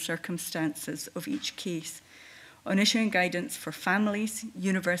facts and circumstances of each case. On issuing guidance for families,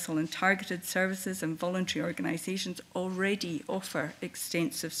 universal and targeted services and voluntary organisations already offer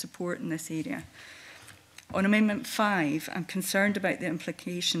extensive support in this area. On Amendment 5, I'm concerned about the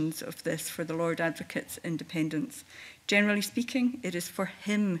implications of this for the Lord Advocate's independence. Generally speaking, it is for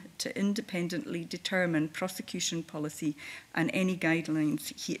him to independently determine prosecution policy and any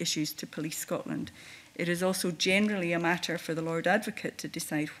guidelines he issues to Police Scotland. It is also generally a matter for the Lord Advocate to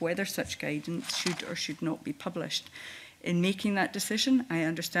decide whether such guidance should or should not be published. In making that decision, I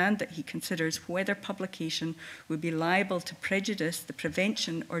understand that he considers whether publication would be liable to prejudice the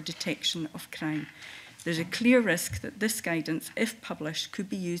prevention or detection of crime. There's a clear risk that this guidance, if published, could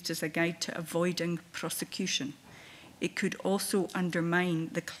be used as a guide to avoiding prosecution. It could also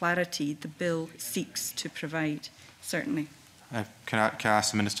undermine the clarity the bill seeks to provide, certainly. Can I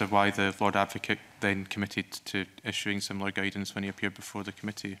ask the Minister why the Lord Advocate then committed to issuing similar guidance when he appeared before the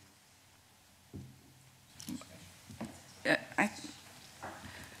committee?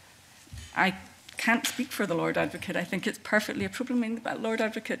 I can't speak for the Lord Advocate. I think it's perfectly appropriate. I mean, the Lord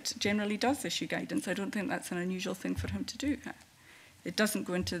Advocate generally does issue guidance. I don't think that's an unusual thing for him to do. It doesn't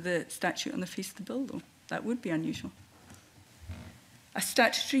go into the statute on the face of the bill, though. That would be unusual. A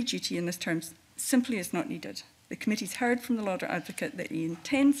statutory duty in this term simply is not needed. The committee's heard from the Lord Advocate that he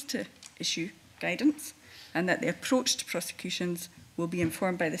intends to issue guidance and that the approach to prosecutions will be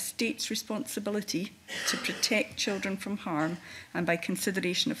informed by the state's responsibility to protect children from harm and by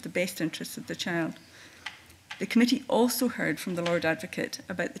consideration of the best interests of the child. The committee also heard from the Lord Advocate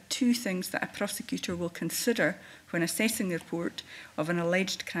about the two things that a prosecutor will consider when assessing the report of an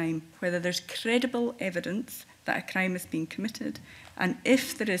alleged crime: whether there's credible evidence that a crime has been committed, and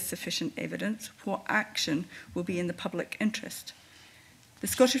if there is sufficient evidence, what action will be in the public interest. The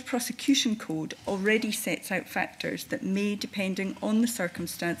Scottish Prosecution Code already sets out factors that may, depending on the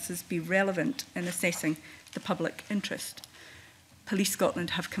circumstances, be relevant in assessing the public interest. Police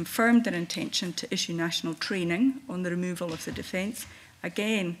Scotland have confirmed their intention to issue national training on the removal of the defence.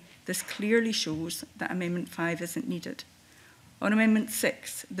 Again, this clearly shows that Amendment 5 isn't needed. On Amendment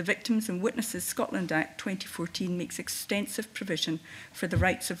 6, the Victims and Witnesses Scotland Act 2014 makes extensive provision for the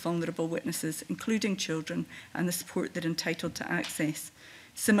rights of vulnerable witnesses, including children, and the support they're entitled to access.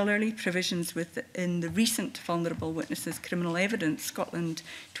 Similarly, provisions within the recent Vulnerable Witnesses Criminal Evidence Scotland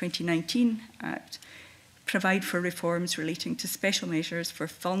 2019 Act provide for reforms relating to special measures for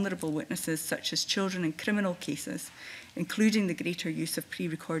vulnerable witnesses such as children in criminal cases, including the greater use of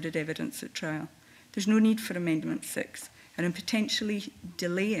pre-recorded evidence at trial. There's no need for Amendment 6, and in potentially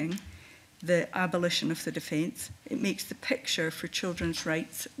delaying the abolition of the defence, it makes the picture for children's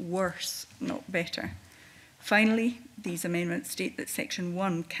rights worse, not better. Finally, these amendments state that Section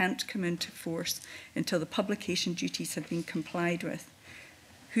 1 can't come into force until the publication duties have been complied with.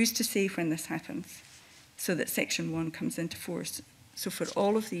 Who's to say when this happens so that Section 1 comes into force? So for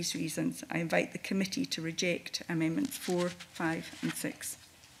all of these reasons, I invite the committee to reject Amendments 4, 5 and 6.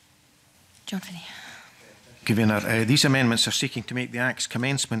 John Finney. Convener, these amendments are seeking to make the Act's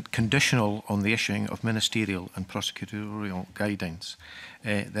commencement conditional on the issuing of ministerial and prosecutorial guidance.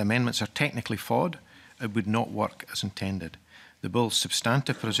 The amendments are technically flawed. It would not work as intended. The Bill's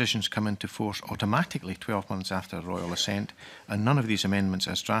substantive provisions come into force automatically 12 months after royal assent, and none of these amendments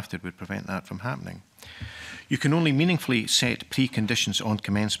as drafted would prevent that from happening. You can only meaningfully set preconditions on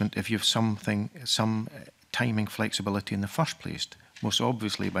commencement if you have some timing flexibility in the first place, most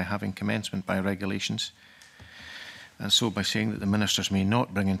obviously by having commencement by regulations, and so by saying that the ministers may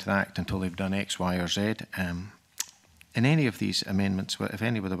not bring into the Act until they've done X, Y or Z. In any of these amendments, if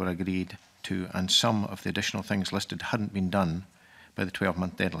any were agreed to and some of the additional things listed hadn't been done by the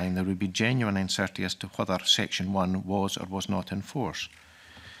 12-month deadline, there would be genuine uncertainty as to whether Section 1 was or was not in force,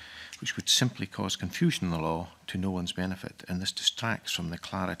 which would simply cause confusion in the law to no one's benefit, and this distracts from the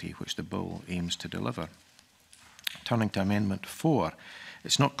clarity which the Bill aims to deliver. Turning to Amendment 4,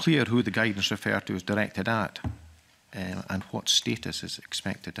 it's not clear who the guidance referred to is directed at and what status is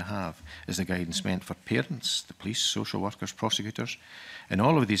expected to have. Is the guidance meant for parents, the police, social workers, prosecutors? In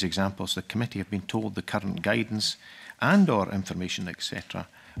all of these examples, the committee have been told the current guidance and or information, etc.,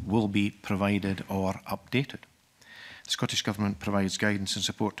 will be provided or updated. The Scottish Government provides guidance and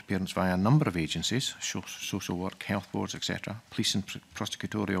support to parents via a number of agencies, social work, health boards, etc. Police and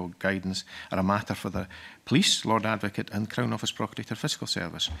prosecutorial guidance are a matter for the Police, Lord Advocate and Crown Office Procurator Fiscal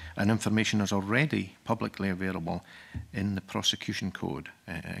Service, and information is already publicly available in the Prosecution Code,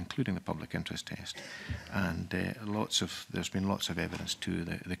 including the public interest test. And there's been lots of evidence to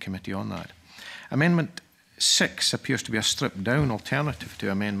the committee on that. Amendment 6 appears to be a stripped-down alternative to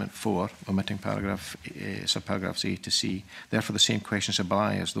Amendment 4, omitting subparagraphs A to C. Therefore, the same questions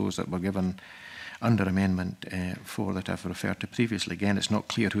apply as those that were given under Amendment 4 that I've referred to previously. Again, it's not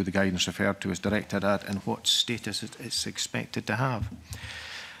clear who the guidance referred to is directed at and what status it's expected to have.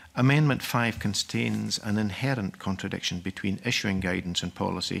 Amendment 5 contains an inherent contradiction between issuing guidance and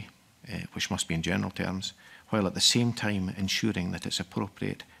policy, which must be in general terms, while at the same time ensuring that it's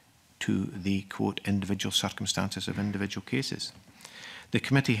appropriate to the, quote, individual circumstances of individual cases. The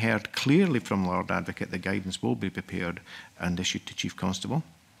committee heard clearly from Lord Advocate that guidance will be prepared and issued to Chief Constable.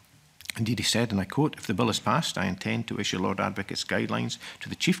 Indeed, he said, and I quote, "If the bill is passed, I intend to issue Lord Advocate's guidelines to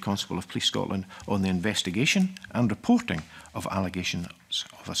the Chief Constable of Police Scotland on the investigation and reporting of allegations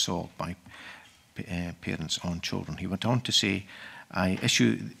of assault by parents on children." He went on to say, "I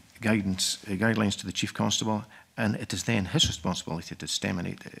issue guidelines to the Chief Constable, and it is then his responsibility to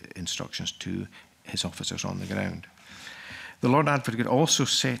disseminate instructions to his officers on the ground." The Lord Advocate also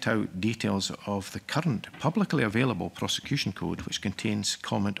set out details of the current publicly available prosecution code, which contains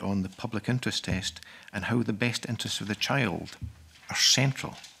comment on the public interest test and how the best interests of the child are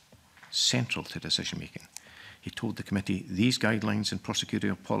central to decision making. He told the committee these guidelines and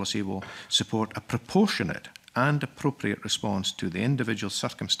prosecutorial policy will support a proportionate and appropriate response to the individual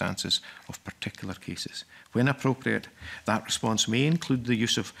circumstances of particular cases. When appropriate, that response may include the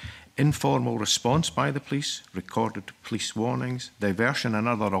use of informal response by the police, recorded police warnings, diversion and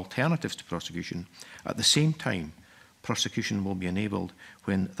other alternatives to prosecution. At the same time, prosecution will be enabled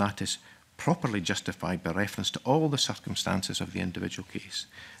when that is properly justified by reference to all the circumstances of the individual case.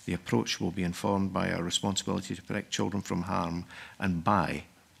 The approach will be informed by our responsibility to protect children from harm and by,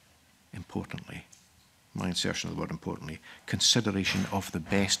 importantly, my insertion of the word importantly, consideration of the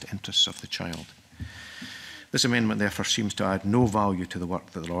best interests of the child. This amendment therefore seems to add no value to the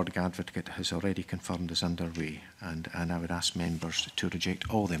work that the Lord Advocate has already confirmed is underway, and I would ask members to reject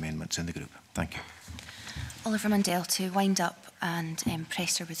all the amendments in the group. Thank you. Oliver Mundell to wind up and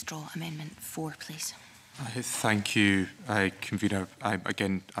press or withdraw Amendment 4, please. Thank you, Convener.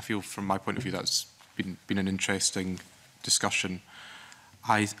 Again, I feel from my point of view that's been an interesting discussion.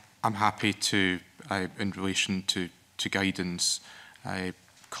 I'm happy to, in relation to guidance,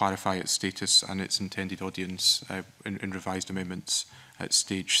 clarify its status and its intended audience in revised amendments at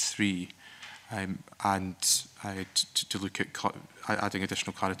stage 3, and to look at adding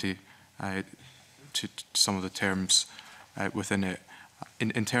additional clarity to some of the terms within it.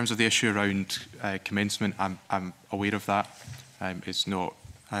 In terms of the issue around commencement, I'm aware of that. It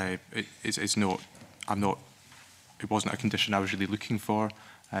wasn't a condition I was really looking for.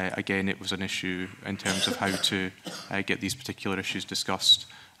 Again, it was an issue in terms of how to get these particular issues discussed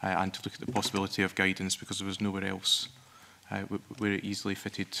and to look at the possibility of guidance, because there was nowhere else where it easily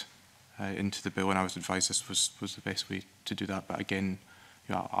fitted into the bill, and I was advised this was the best way to do that. But again,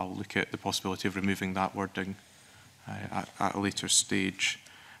 you know, I'll look at the possibility of removing that wording at a later stage.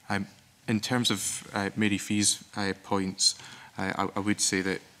 In terms of Mary Fee's points, I would say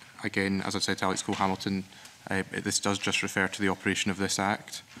that, again, as I said to Alex Cole-Hamilton, this does just refer to the operation of this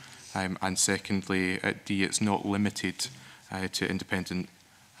Act. And secondly, at D, it's not limited to independent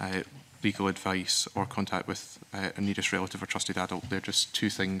legal advice or contact with a nearest relative or trusted adult. They're just two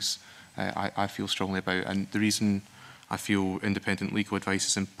things I feel strongly about. And the reason I feel independent legal advice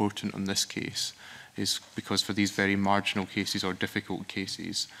is important on this case is because for these very marginal cases or difficult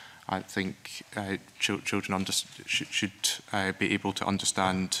cases, I think children should be able to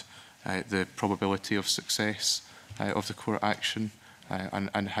understand the probability of success of the court action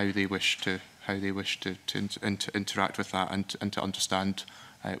and how they wish to interact with that and to understand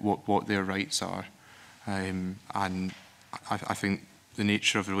what their rights are. And I think the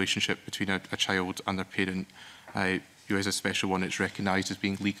nature of the relationship between a child and their parent is a special one. It's recognised as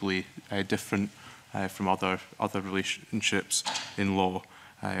being legally different from other relationships in law.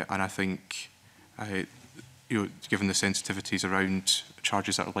 And I think, given the sensitivities around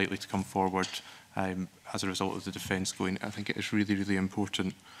charges that are likely to come forward as a result of the defence going, I think it is really, really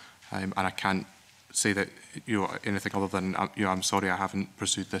important. And I can't say that anything other than I'm sorry I haven't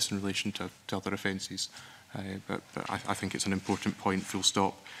pursued this in relation to other offences. But I think it's an important point, full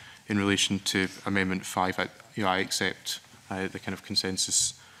stop. In relation to Amendment 5, I accept the kind of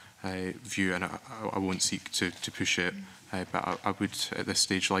consensus view, and I won't seek to push it. But I would, at this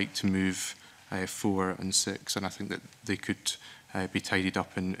stage, like to move 4 and 6, and I think that they could be tidied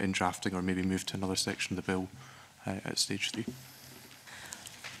up in drafting or maybe moved to another section of the bill at stage 3.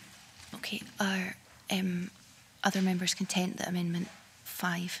 Okay, are other members content that Amendment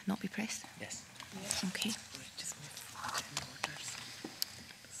 5 not be pressed? Yes. Okay.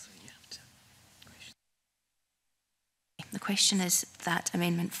 The question is that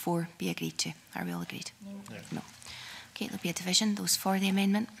Amendment 4 be agreed to. Are we all agreed? No. No. Okay, there'll be a division. Those for the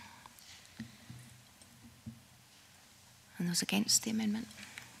amendment? And those against the amendment?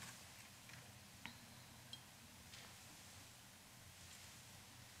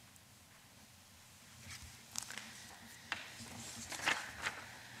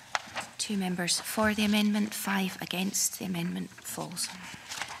 Two members for the amendment, 5 against. The amendment falls.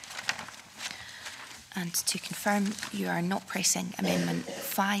 And to confirm, you are not pressing Amendment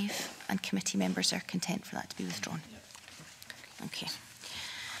 5, and committee members are content for that to be withdrawn. Okay.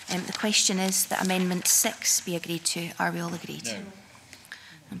 The question is that Amendment 6 be agreed to. Are we all agreed? No.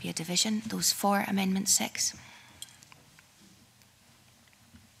 There'll be a division. Those for Amendment 6?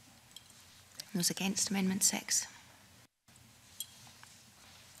 Those against Amendment 6?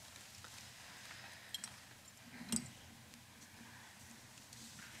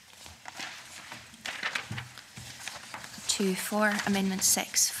 Two for Amendment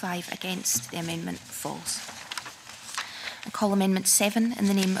 6, 5 against. The amendment falls. I call Amendment 7 in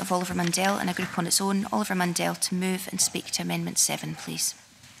the name of Oliver Mundell and a group on its own. Oliver Mundell to move and speak to Amendment 7, please.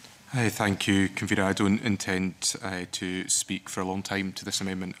 Thank you, Convener. I don't intend to speak for a long time to this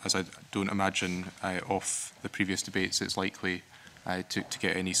amendment, as I don't imagine off the previous debates it's likely to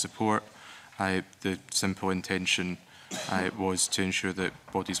get any support. The simple intention was to ensure that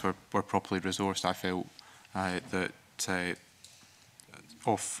bodies were properly resourced. I felt that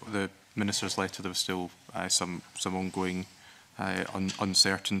off the Minister's letter there was still some ongoing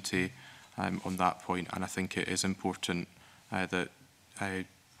uncertainty on that point, and I think it is important that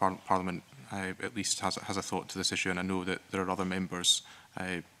Parliament at least has a thought to this issue, and I know that there are other members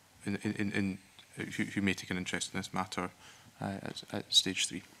who may take an interest in this matter at stage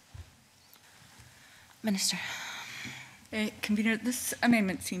 3. Minister. Convener, this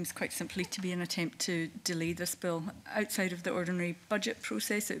amendment seems quite simply to be an attempt to delay this bill. Outside of the ordinary budget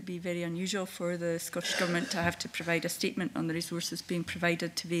process, it would be very unusual for the Scottish Government to have to provide a statement on the resources being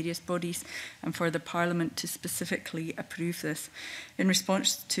provided to various bodies and for the Parliament to specifically approve this. In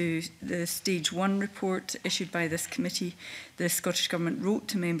response to the Stage 1 report issued by this committee, the Scottish Government wrote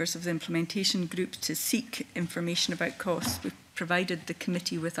to members of the implementation group to seek information about costs. We provided the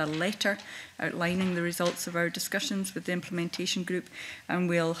committee with a letter outlining the results of our discussions with the implementation group, and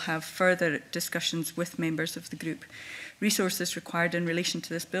we'll have further discussions with members of the group. Resources required in relation to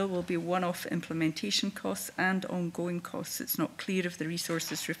this bill will be one-off implementation costs and ongoing costs. It's not clear if the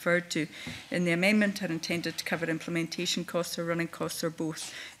resources referred to in the amendment are intended to cover implementation costs or running costs or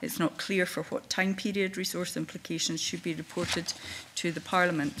both. It's not clear for what time period resource implications should be reported to the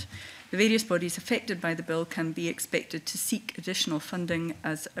Parliament. The various bodies affected by the bill can be expected to seek additional funding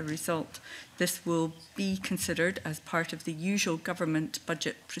as a result. This will be considered as part of the usual government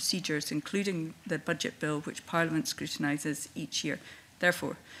budget procedures, including the budget bill, which Parliament scrutinises each year.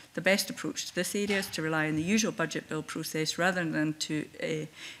 Therefore, the best approach to this area is to rely on the usual budget bill process rather than to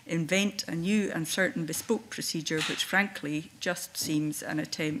invent a new and certain bespoke procedure, which frankly just seems an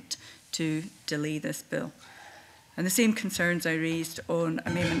attempt to delay this bill. And the same concerns I raised on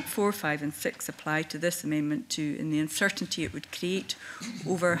Amendment 4, 5 and 6 apply to this amendment too, in the uncertainty it would create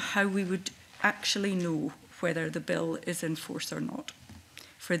over how we would actually know whether the bill is in force or not.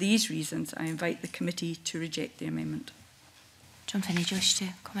 For these reasons, I invite the committee to reject the amendment. John Finney, do you wish to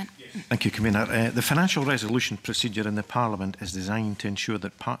comment? Thank you, Convener. The financial resolution procedure in the Parliament is designed to ensure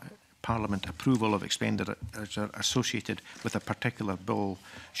that Parliament approval of expenditure associated with a particular bill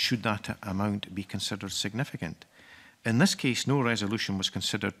should that amount be considered significant. In this case, no resolution was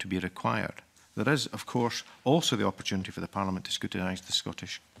considered to be required. There is, of course, also the opportunity for the Parliament to scrutinise the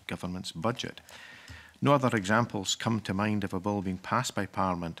Scottish Government's budget. No other examples come to mind of a bill being passed by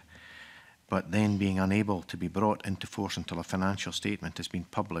Parliament but then being unable to be brought into force until a financial statement has been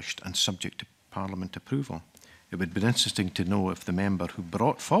published and subject to Parliament approval. It would be interesting to know if the member who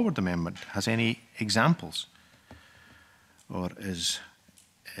brought forward the amendment has any examples, or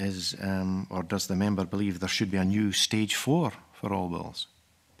or does the member believe there should be a new stage 4 for all bills,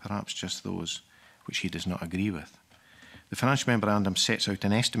 perhaps just those which he does not agree with. The financial memorandum sets out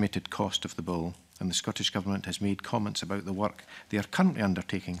an estimated cost of the bill, and the Scottish Government has made comments about the work they are currently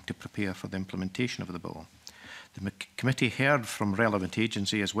undertaking to prepare for the implementation of the bill. The committee heard from relevant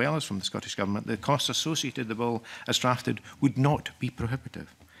agency as well as from the Scottish Government that the costs associated with the bill as drafted would not be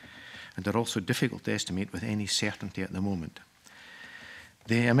prohibitive, and are also difficult to estimate with any certainty at the moment.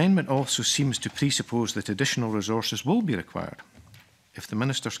 The amendment also seems to presuppose that additional resources will be required. If the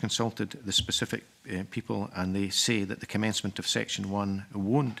ministers consulted the specific people and they say that the commencement of Section 1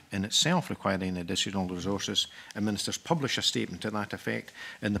 won't in itself require any additional resources, and ministers publish a statement to that effect,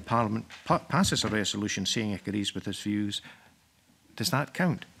 and the Parliament passes a resolution saying it agrees with his views, does that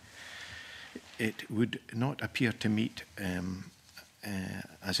count? It would not appear to meet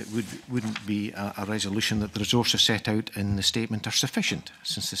as it wouldn't be a resolution that the resources set out in the statement are sufficient,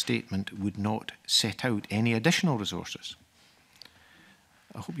 since the statement would not set out any additional resources.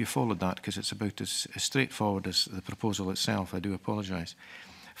 I hope you followed that, because it's about as straightforward as the proposal itself. I do apologise.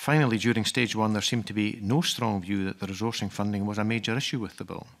 Finally, during stage 1, there seemed to be no strong view that the resourcing funding was a major issue with the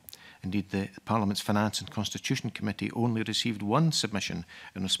bill. Indeed, the Parliament's Finance and Constitution Committee only received one submission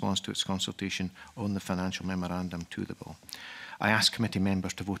in response to its consultation on the financial memorandum to the bill. I ask committee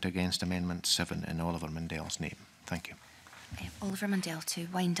members to vote against Amendment 7 in Oliver Mundell's name. Thank you. Oliver Mundell to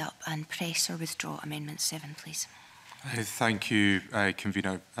wind up and press or withdraw Amendment 7, please. Thank you,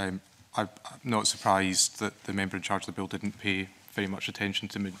 Convener. I'm not surprised that the member in charge of the bill didn't pay very much attention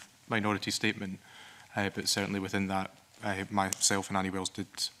to the minority statement, but certainly within that, myself and Annie Wells did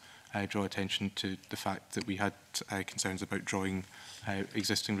draw attention to the fact that we had concerns about drawing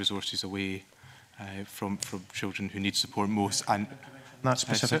existing resources away from children who need support most. And that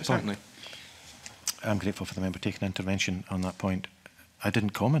specific certainly. I'm grateful for the member taking intervention on that point. I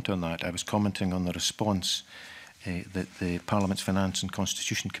didn't comment on that. I was commenting on the response that the Parliament's Finance and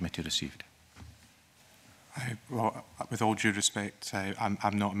Constitution Committee received. Well, with all due respect, I'm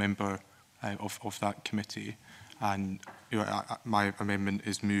not a member of that committee, and my amendment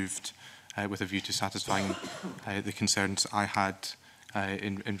is moved with a view to satisfying the concerns I had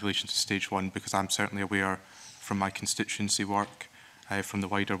in relation to stage 1, because I'm certainly aware from my constituency work, from the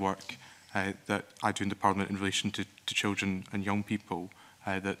wider work that I do in the Parliament in relation to children and young people,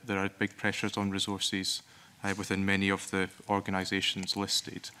 that there are big pressures on resources within many of the organisations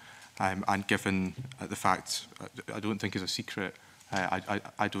listed. And given the fact, I don't think it's a secret,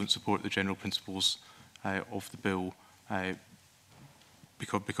 I don't support the general principles of the bill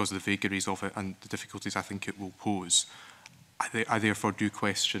because of the vagaries of it and the difficulties I think it will pose. I therefore do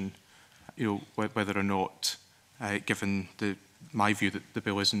question, whether or not, given my view that the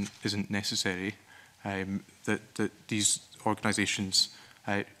bill isn't necessary, that these organisations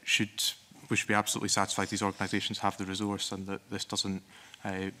we should be absolutely satisfied these organisations have the resource, and that this doesn't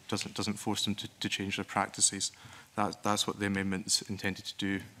force them to change their practices. That's what the amendment's intended to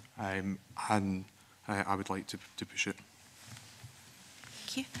do, and I would like to push it.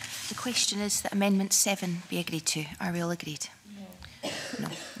 Thank you. The question is that Amendment 7 be agreed to. Are we all agreed? No. No.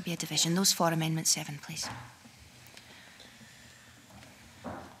 There'll be a division. Those for Amendment 7, please.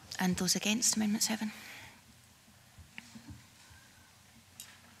 And those against Amendment 7?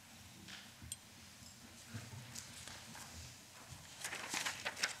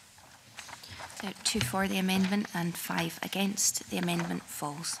 So 2 for the amendment and 5 against. The amendment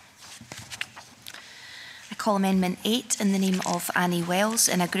falls. I call Amendment 8 in the name of Annie Wells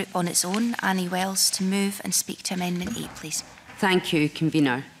in a group on its own. Annie Wells to move and speak to Amendment 8, please. Thank you,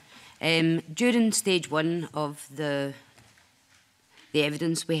 Convener. During stage 1 of the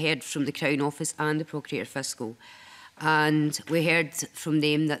evidence, we heard from the Crown Office and the Procurator Fiscal, and we heard from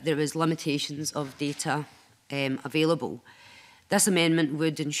them that there was limitations of data available. This amendment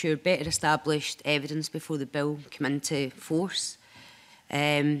would ensure better established evidence before the bill came into force.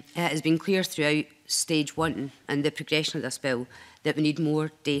 It has been clear throughout stage 1 and the progression of this bill that we need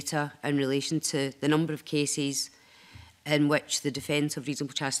more data in relation to the number of cases in which the defence of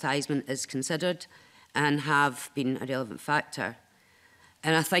reasonable chastisement is considered and have been a relevant factor.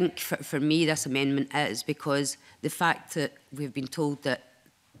 And I think for me this amendment is because the fact that we've been told that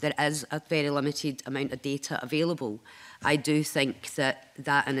there is a very limited amount of data available, I do think that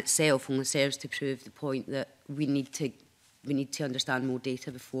that in itself only serves to prove the point that we need to understand more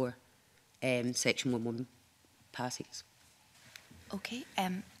data before Section 1.1 passes. Okay,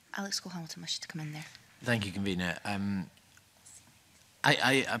 Alex Cole-Hamilton wishes to come in there. Thank you, Convener.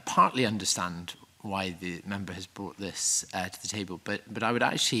 I partly understand why the member has brought this to the table, but I would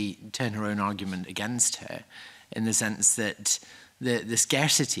actually turn her own argument against her in the sense that the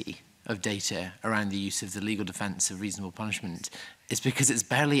scarcity of data around the use of the legal defence of reasonable punishment is because it's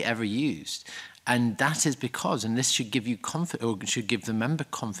barely ever used. And that is because, and this should give you should give the member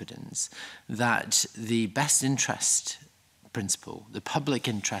confidence, that the best interest principle, the public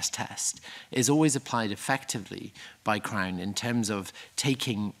interest test, is always applied effectively by Crown in terms of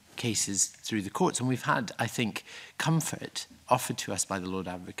taking cases through the courts. And we've had, I think, comfort offered to us by the Lord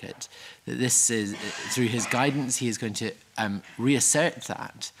Advocate that this is, through his guidance, he is going to reassert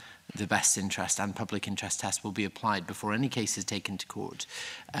that the best interest and public interest test will be applied before any case is taken to court.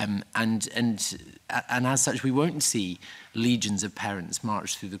 And as such, we won't see legions of parents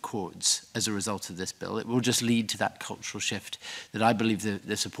march through the courts as a result of this bill. It will just lead to that cultural shift that I believe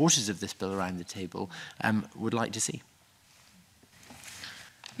the supporters of this bill around the table would like to see.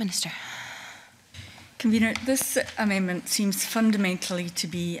 Minister. Convener, this amendment seems fundamentally to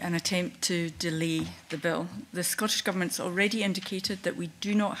be an attempt to delay the bill. The Scottish Government's already indicated that we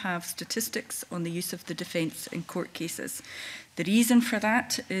do not have statistics on the use of the defence in court cases. The reason for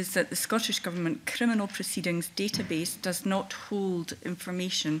that is that the Scottish Government Criminal Proceedings database does not hold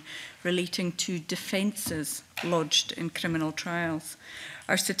information relating to defences lodged in criminal trials.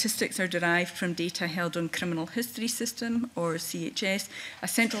 Our statistics are derived from data held on Criminal History System, or CHS, a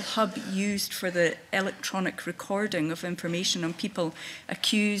central hub used for the electronic recording of information on people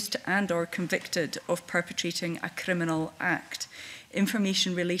accused and or convicted of perpetrating a criminal act.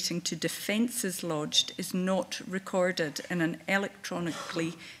 Information relating to defences lodged is not recorded in an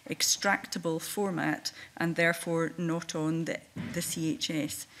electronically extractable format and therefore not on the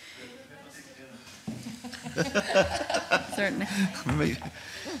CHS. Certainly. Will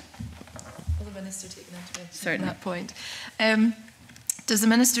the Minister take an intervention on that point? Does the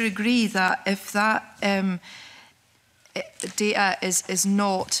Minister agree that if that data is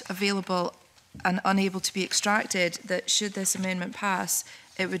not available and unable to be extracted, that should this amendment pass,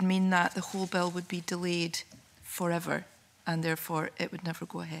 it would mean that the whole bill would be delayed forever and therefore it would never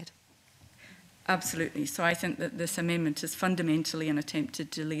go ahead? Absolutely. So I think that this amendment is fundamentally an attempt to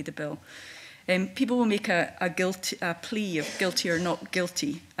delay the bill. People will make a plea of guilty or not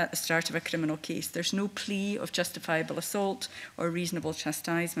guilty at the start of a criminal case. There's no plea of justifiable assault or reasonable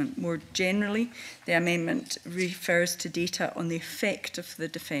chastisement. More generally, the amendment refers to data on the effect of the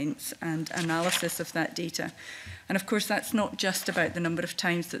defence and analysis of that data. And of course, that's not just about the number of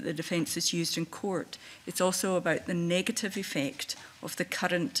times that the defence is used in court. It's also about the negative effect of the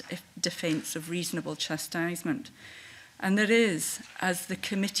current defence of reasonable chastisement. And there is, as the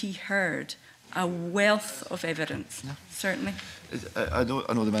committee heard, a wealth of evidence, certainly. I know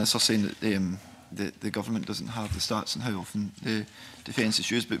the Minister's saying that the government doesn't have the stats on how often the defence is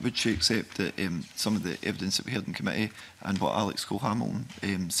used, but would she accept that some of the evidence that we heard in committee and what Alex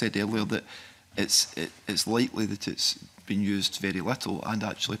Cole-Hamilton said earlier, that it's likely that it's been used very little, and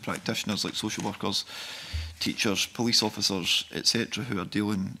actually practitioners like social workers, teachers, police officers, etc., who are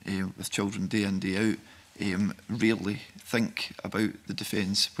dealing with children day in, day out, rarely think about the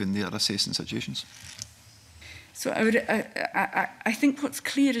defence when they are assessing situations? So I think what's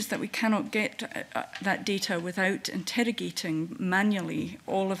clear is that we cannot get that data without interrogating manually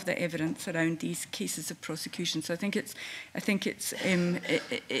all of the evidence around these cases of prosecution. So I think it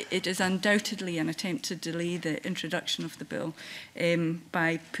is undoubtedly an attempt to delay the introduction of the bill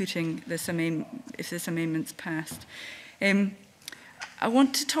by putting this amendment, if this amendment's passed. I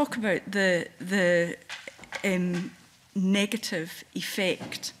want to talk about the negative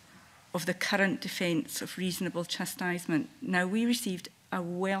effect of the current defence of reasonable chastisement. Now, we received a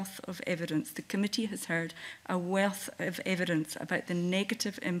wealth of evidence. The committee has heard a wealth of evidence about the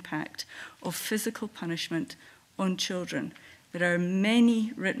negative impact of physical punishment on children. There are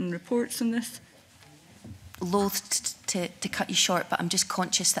many written reports on this. Loathed to cut you short, but I'm just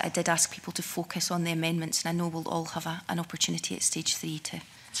conscious that I did ask people to focus on the amendments, and I know we'll all have an opportunity at stage 3 to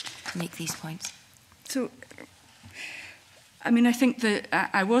make these points. So, I mean, I think that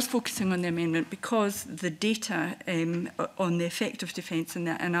I was focusing on the amendment because the data on the effect of defence and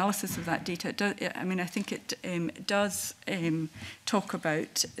the analysis of that data, I mean, I think it does talk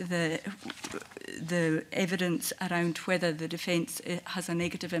about the evidence around whether the defence has a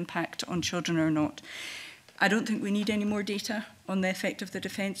negative impact on children or not. I don't think we need any more data on the effect of the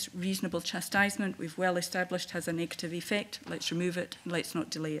defence. Reasonable chastisement, we've well established, has a negative effect. Let's remove it and let's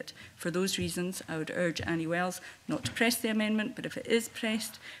not delay it. For those reasons, I would urge Annie Wells not to press the amendment, but if it is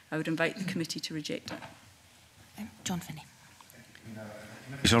pressed, I would invite the committee to reject it. John Finney.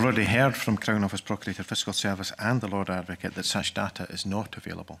 He's already heard from Crown Office Procurator Fiscal Service and the Lord Advocate that such data is not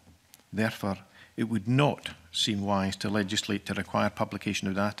available. Therefore, it would not seem wise to legislate to require publication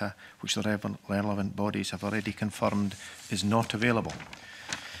of data which the relevant bodies have already confirmed is not available.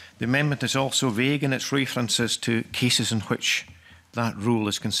 The amendment is also vague in its references to cases in which that rule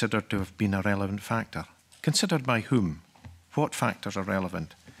is considered to have been a relevant factor. Considered by whom? What factors are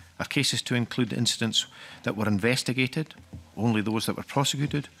relevant? Are cases to include incidents that were investigated, only those that were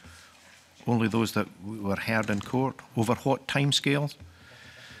prosecuted, only those that were heard in court? Over what timescales?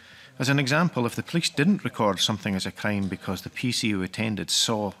 As an example, if the police didn't record something as a crime because the PC who attended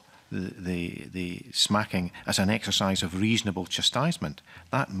saw the smacking as an exercise of reasonable chastisement,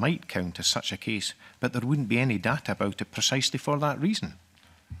 that might count as such a case, but there wouldn't be any data about it precisely for that reason.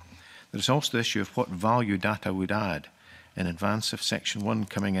 There is also the issue of what value data would add in advance of Section 1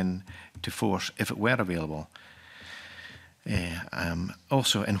 coming into force if it were available.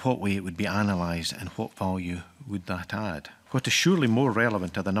 Also, in what way it would be analysed and what value would that add. What is surely more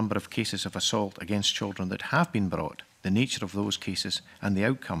relevant are the number of cases of assault against children that have been brought, the nature of those cases and the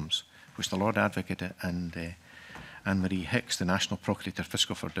outcomes, which the Lord Advocate and Anne-Marie Hicks, the National Procurator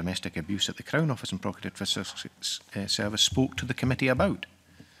Fiscal for Domestic Abuse at the Crown Office and Procurator Fiscal Service, spoke to the committee about.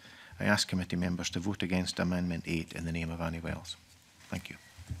 I ask committee members to vote against Amendment 8 in the name of Annie Wells. Thank you.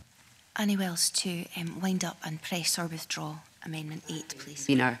 Annie Wells, to wind up and press or withdraw Amendment 8, please.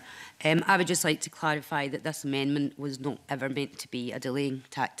 I would just like to clarify that this amendment was not ever meant to be a delaying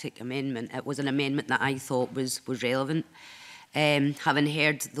tactic amendment. It was an amendment that I thought was relevant. Having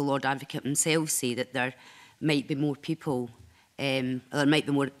heard the Lord Advocate himself say that there might be more people, there might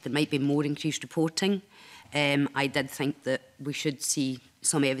be more increased reporting, I did think that we should see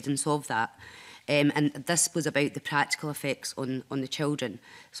some evidence of that. And this was about the practical effects on the children.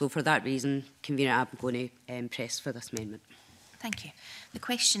 So for that reason, Convener, I'm going to press for this amendment. Thank you. The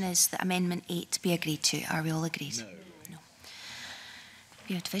question is that Amendment 8 be agreed to. Are we all agreed? No. No.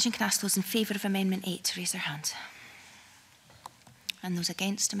 Bureau Division, can I ask those in favour of Amendment 8 to raise their hands? And those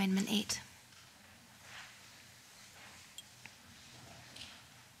against Amendment 8?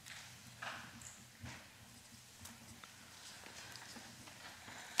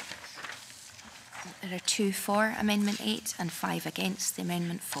 There are 2 for Amendment 8 and 5 against. The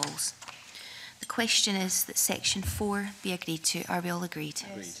amendment falls. The question is that Section 4 be agreed to. Are we all agreed?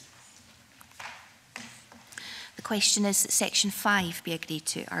 Agreed. The question is that Section 5 be agreed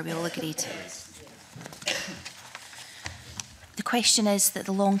to. Are we all agreed? The question is that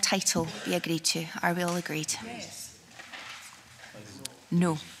the long title be agreed to. Are we all agreed? Yes.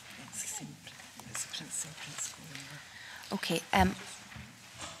 No. Okay.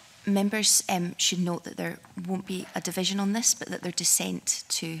 Members should note that there won't be a division on this, but that their dissent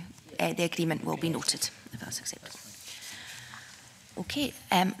to the agreement will be noted, if that's acceptable. Okay,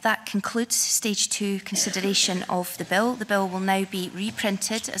 that concludes Stage 2 consideration of the bill. The bill will now be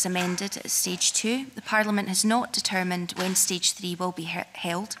reprinted as amended at Stage 2. The Parliament has not determined when Stage 3 will be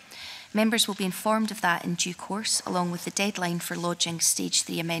held. Members will be informed of that in due course, along with the deadline for lodging Stage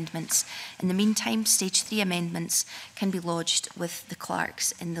 3 amendments. In the meantime, Stage 3 amendments can be lodged with the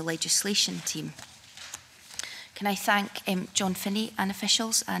clerks in the legislation team. Can I thank John Finney and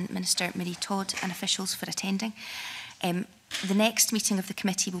officials and Minister Marie Todd and officials for attending. The next meeting of the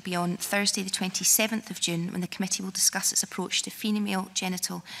committee will be on Thursday the 27th of June, when the committee will discuss its approach to female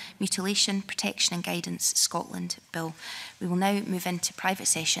genital mutilation, protection and guidance Scotland Bill. We will now move into private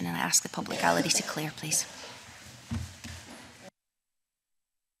session, and I ask the public gallery to clear, please.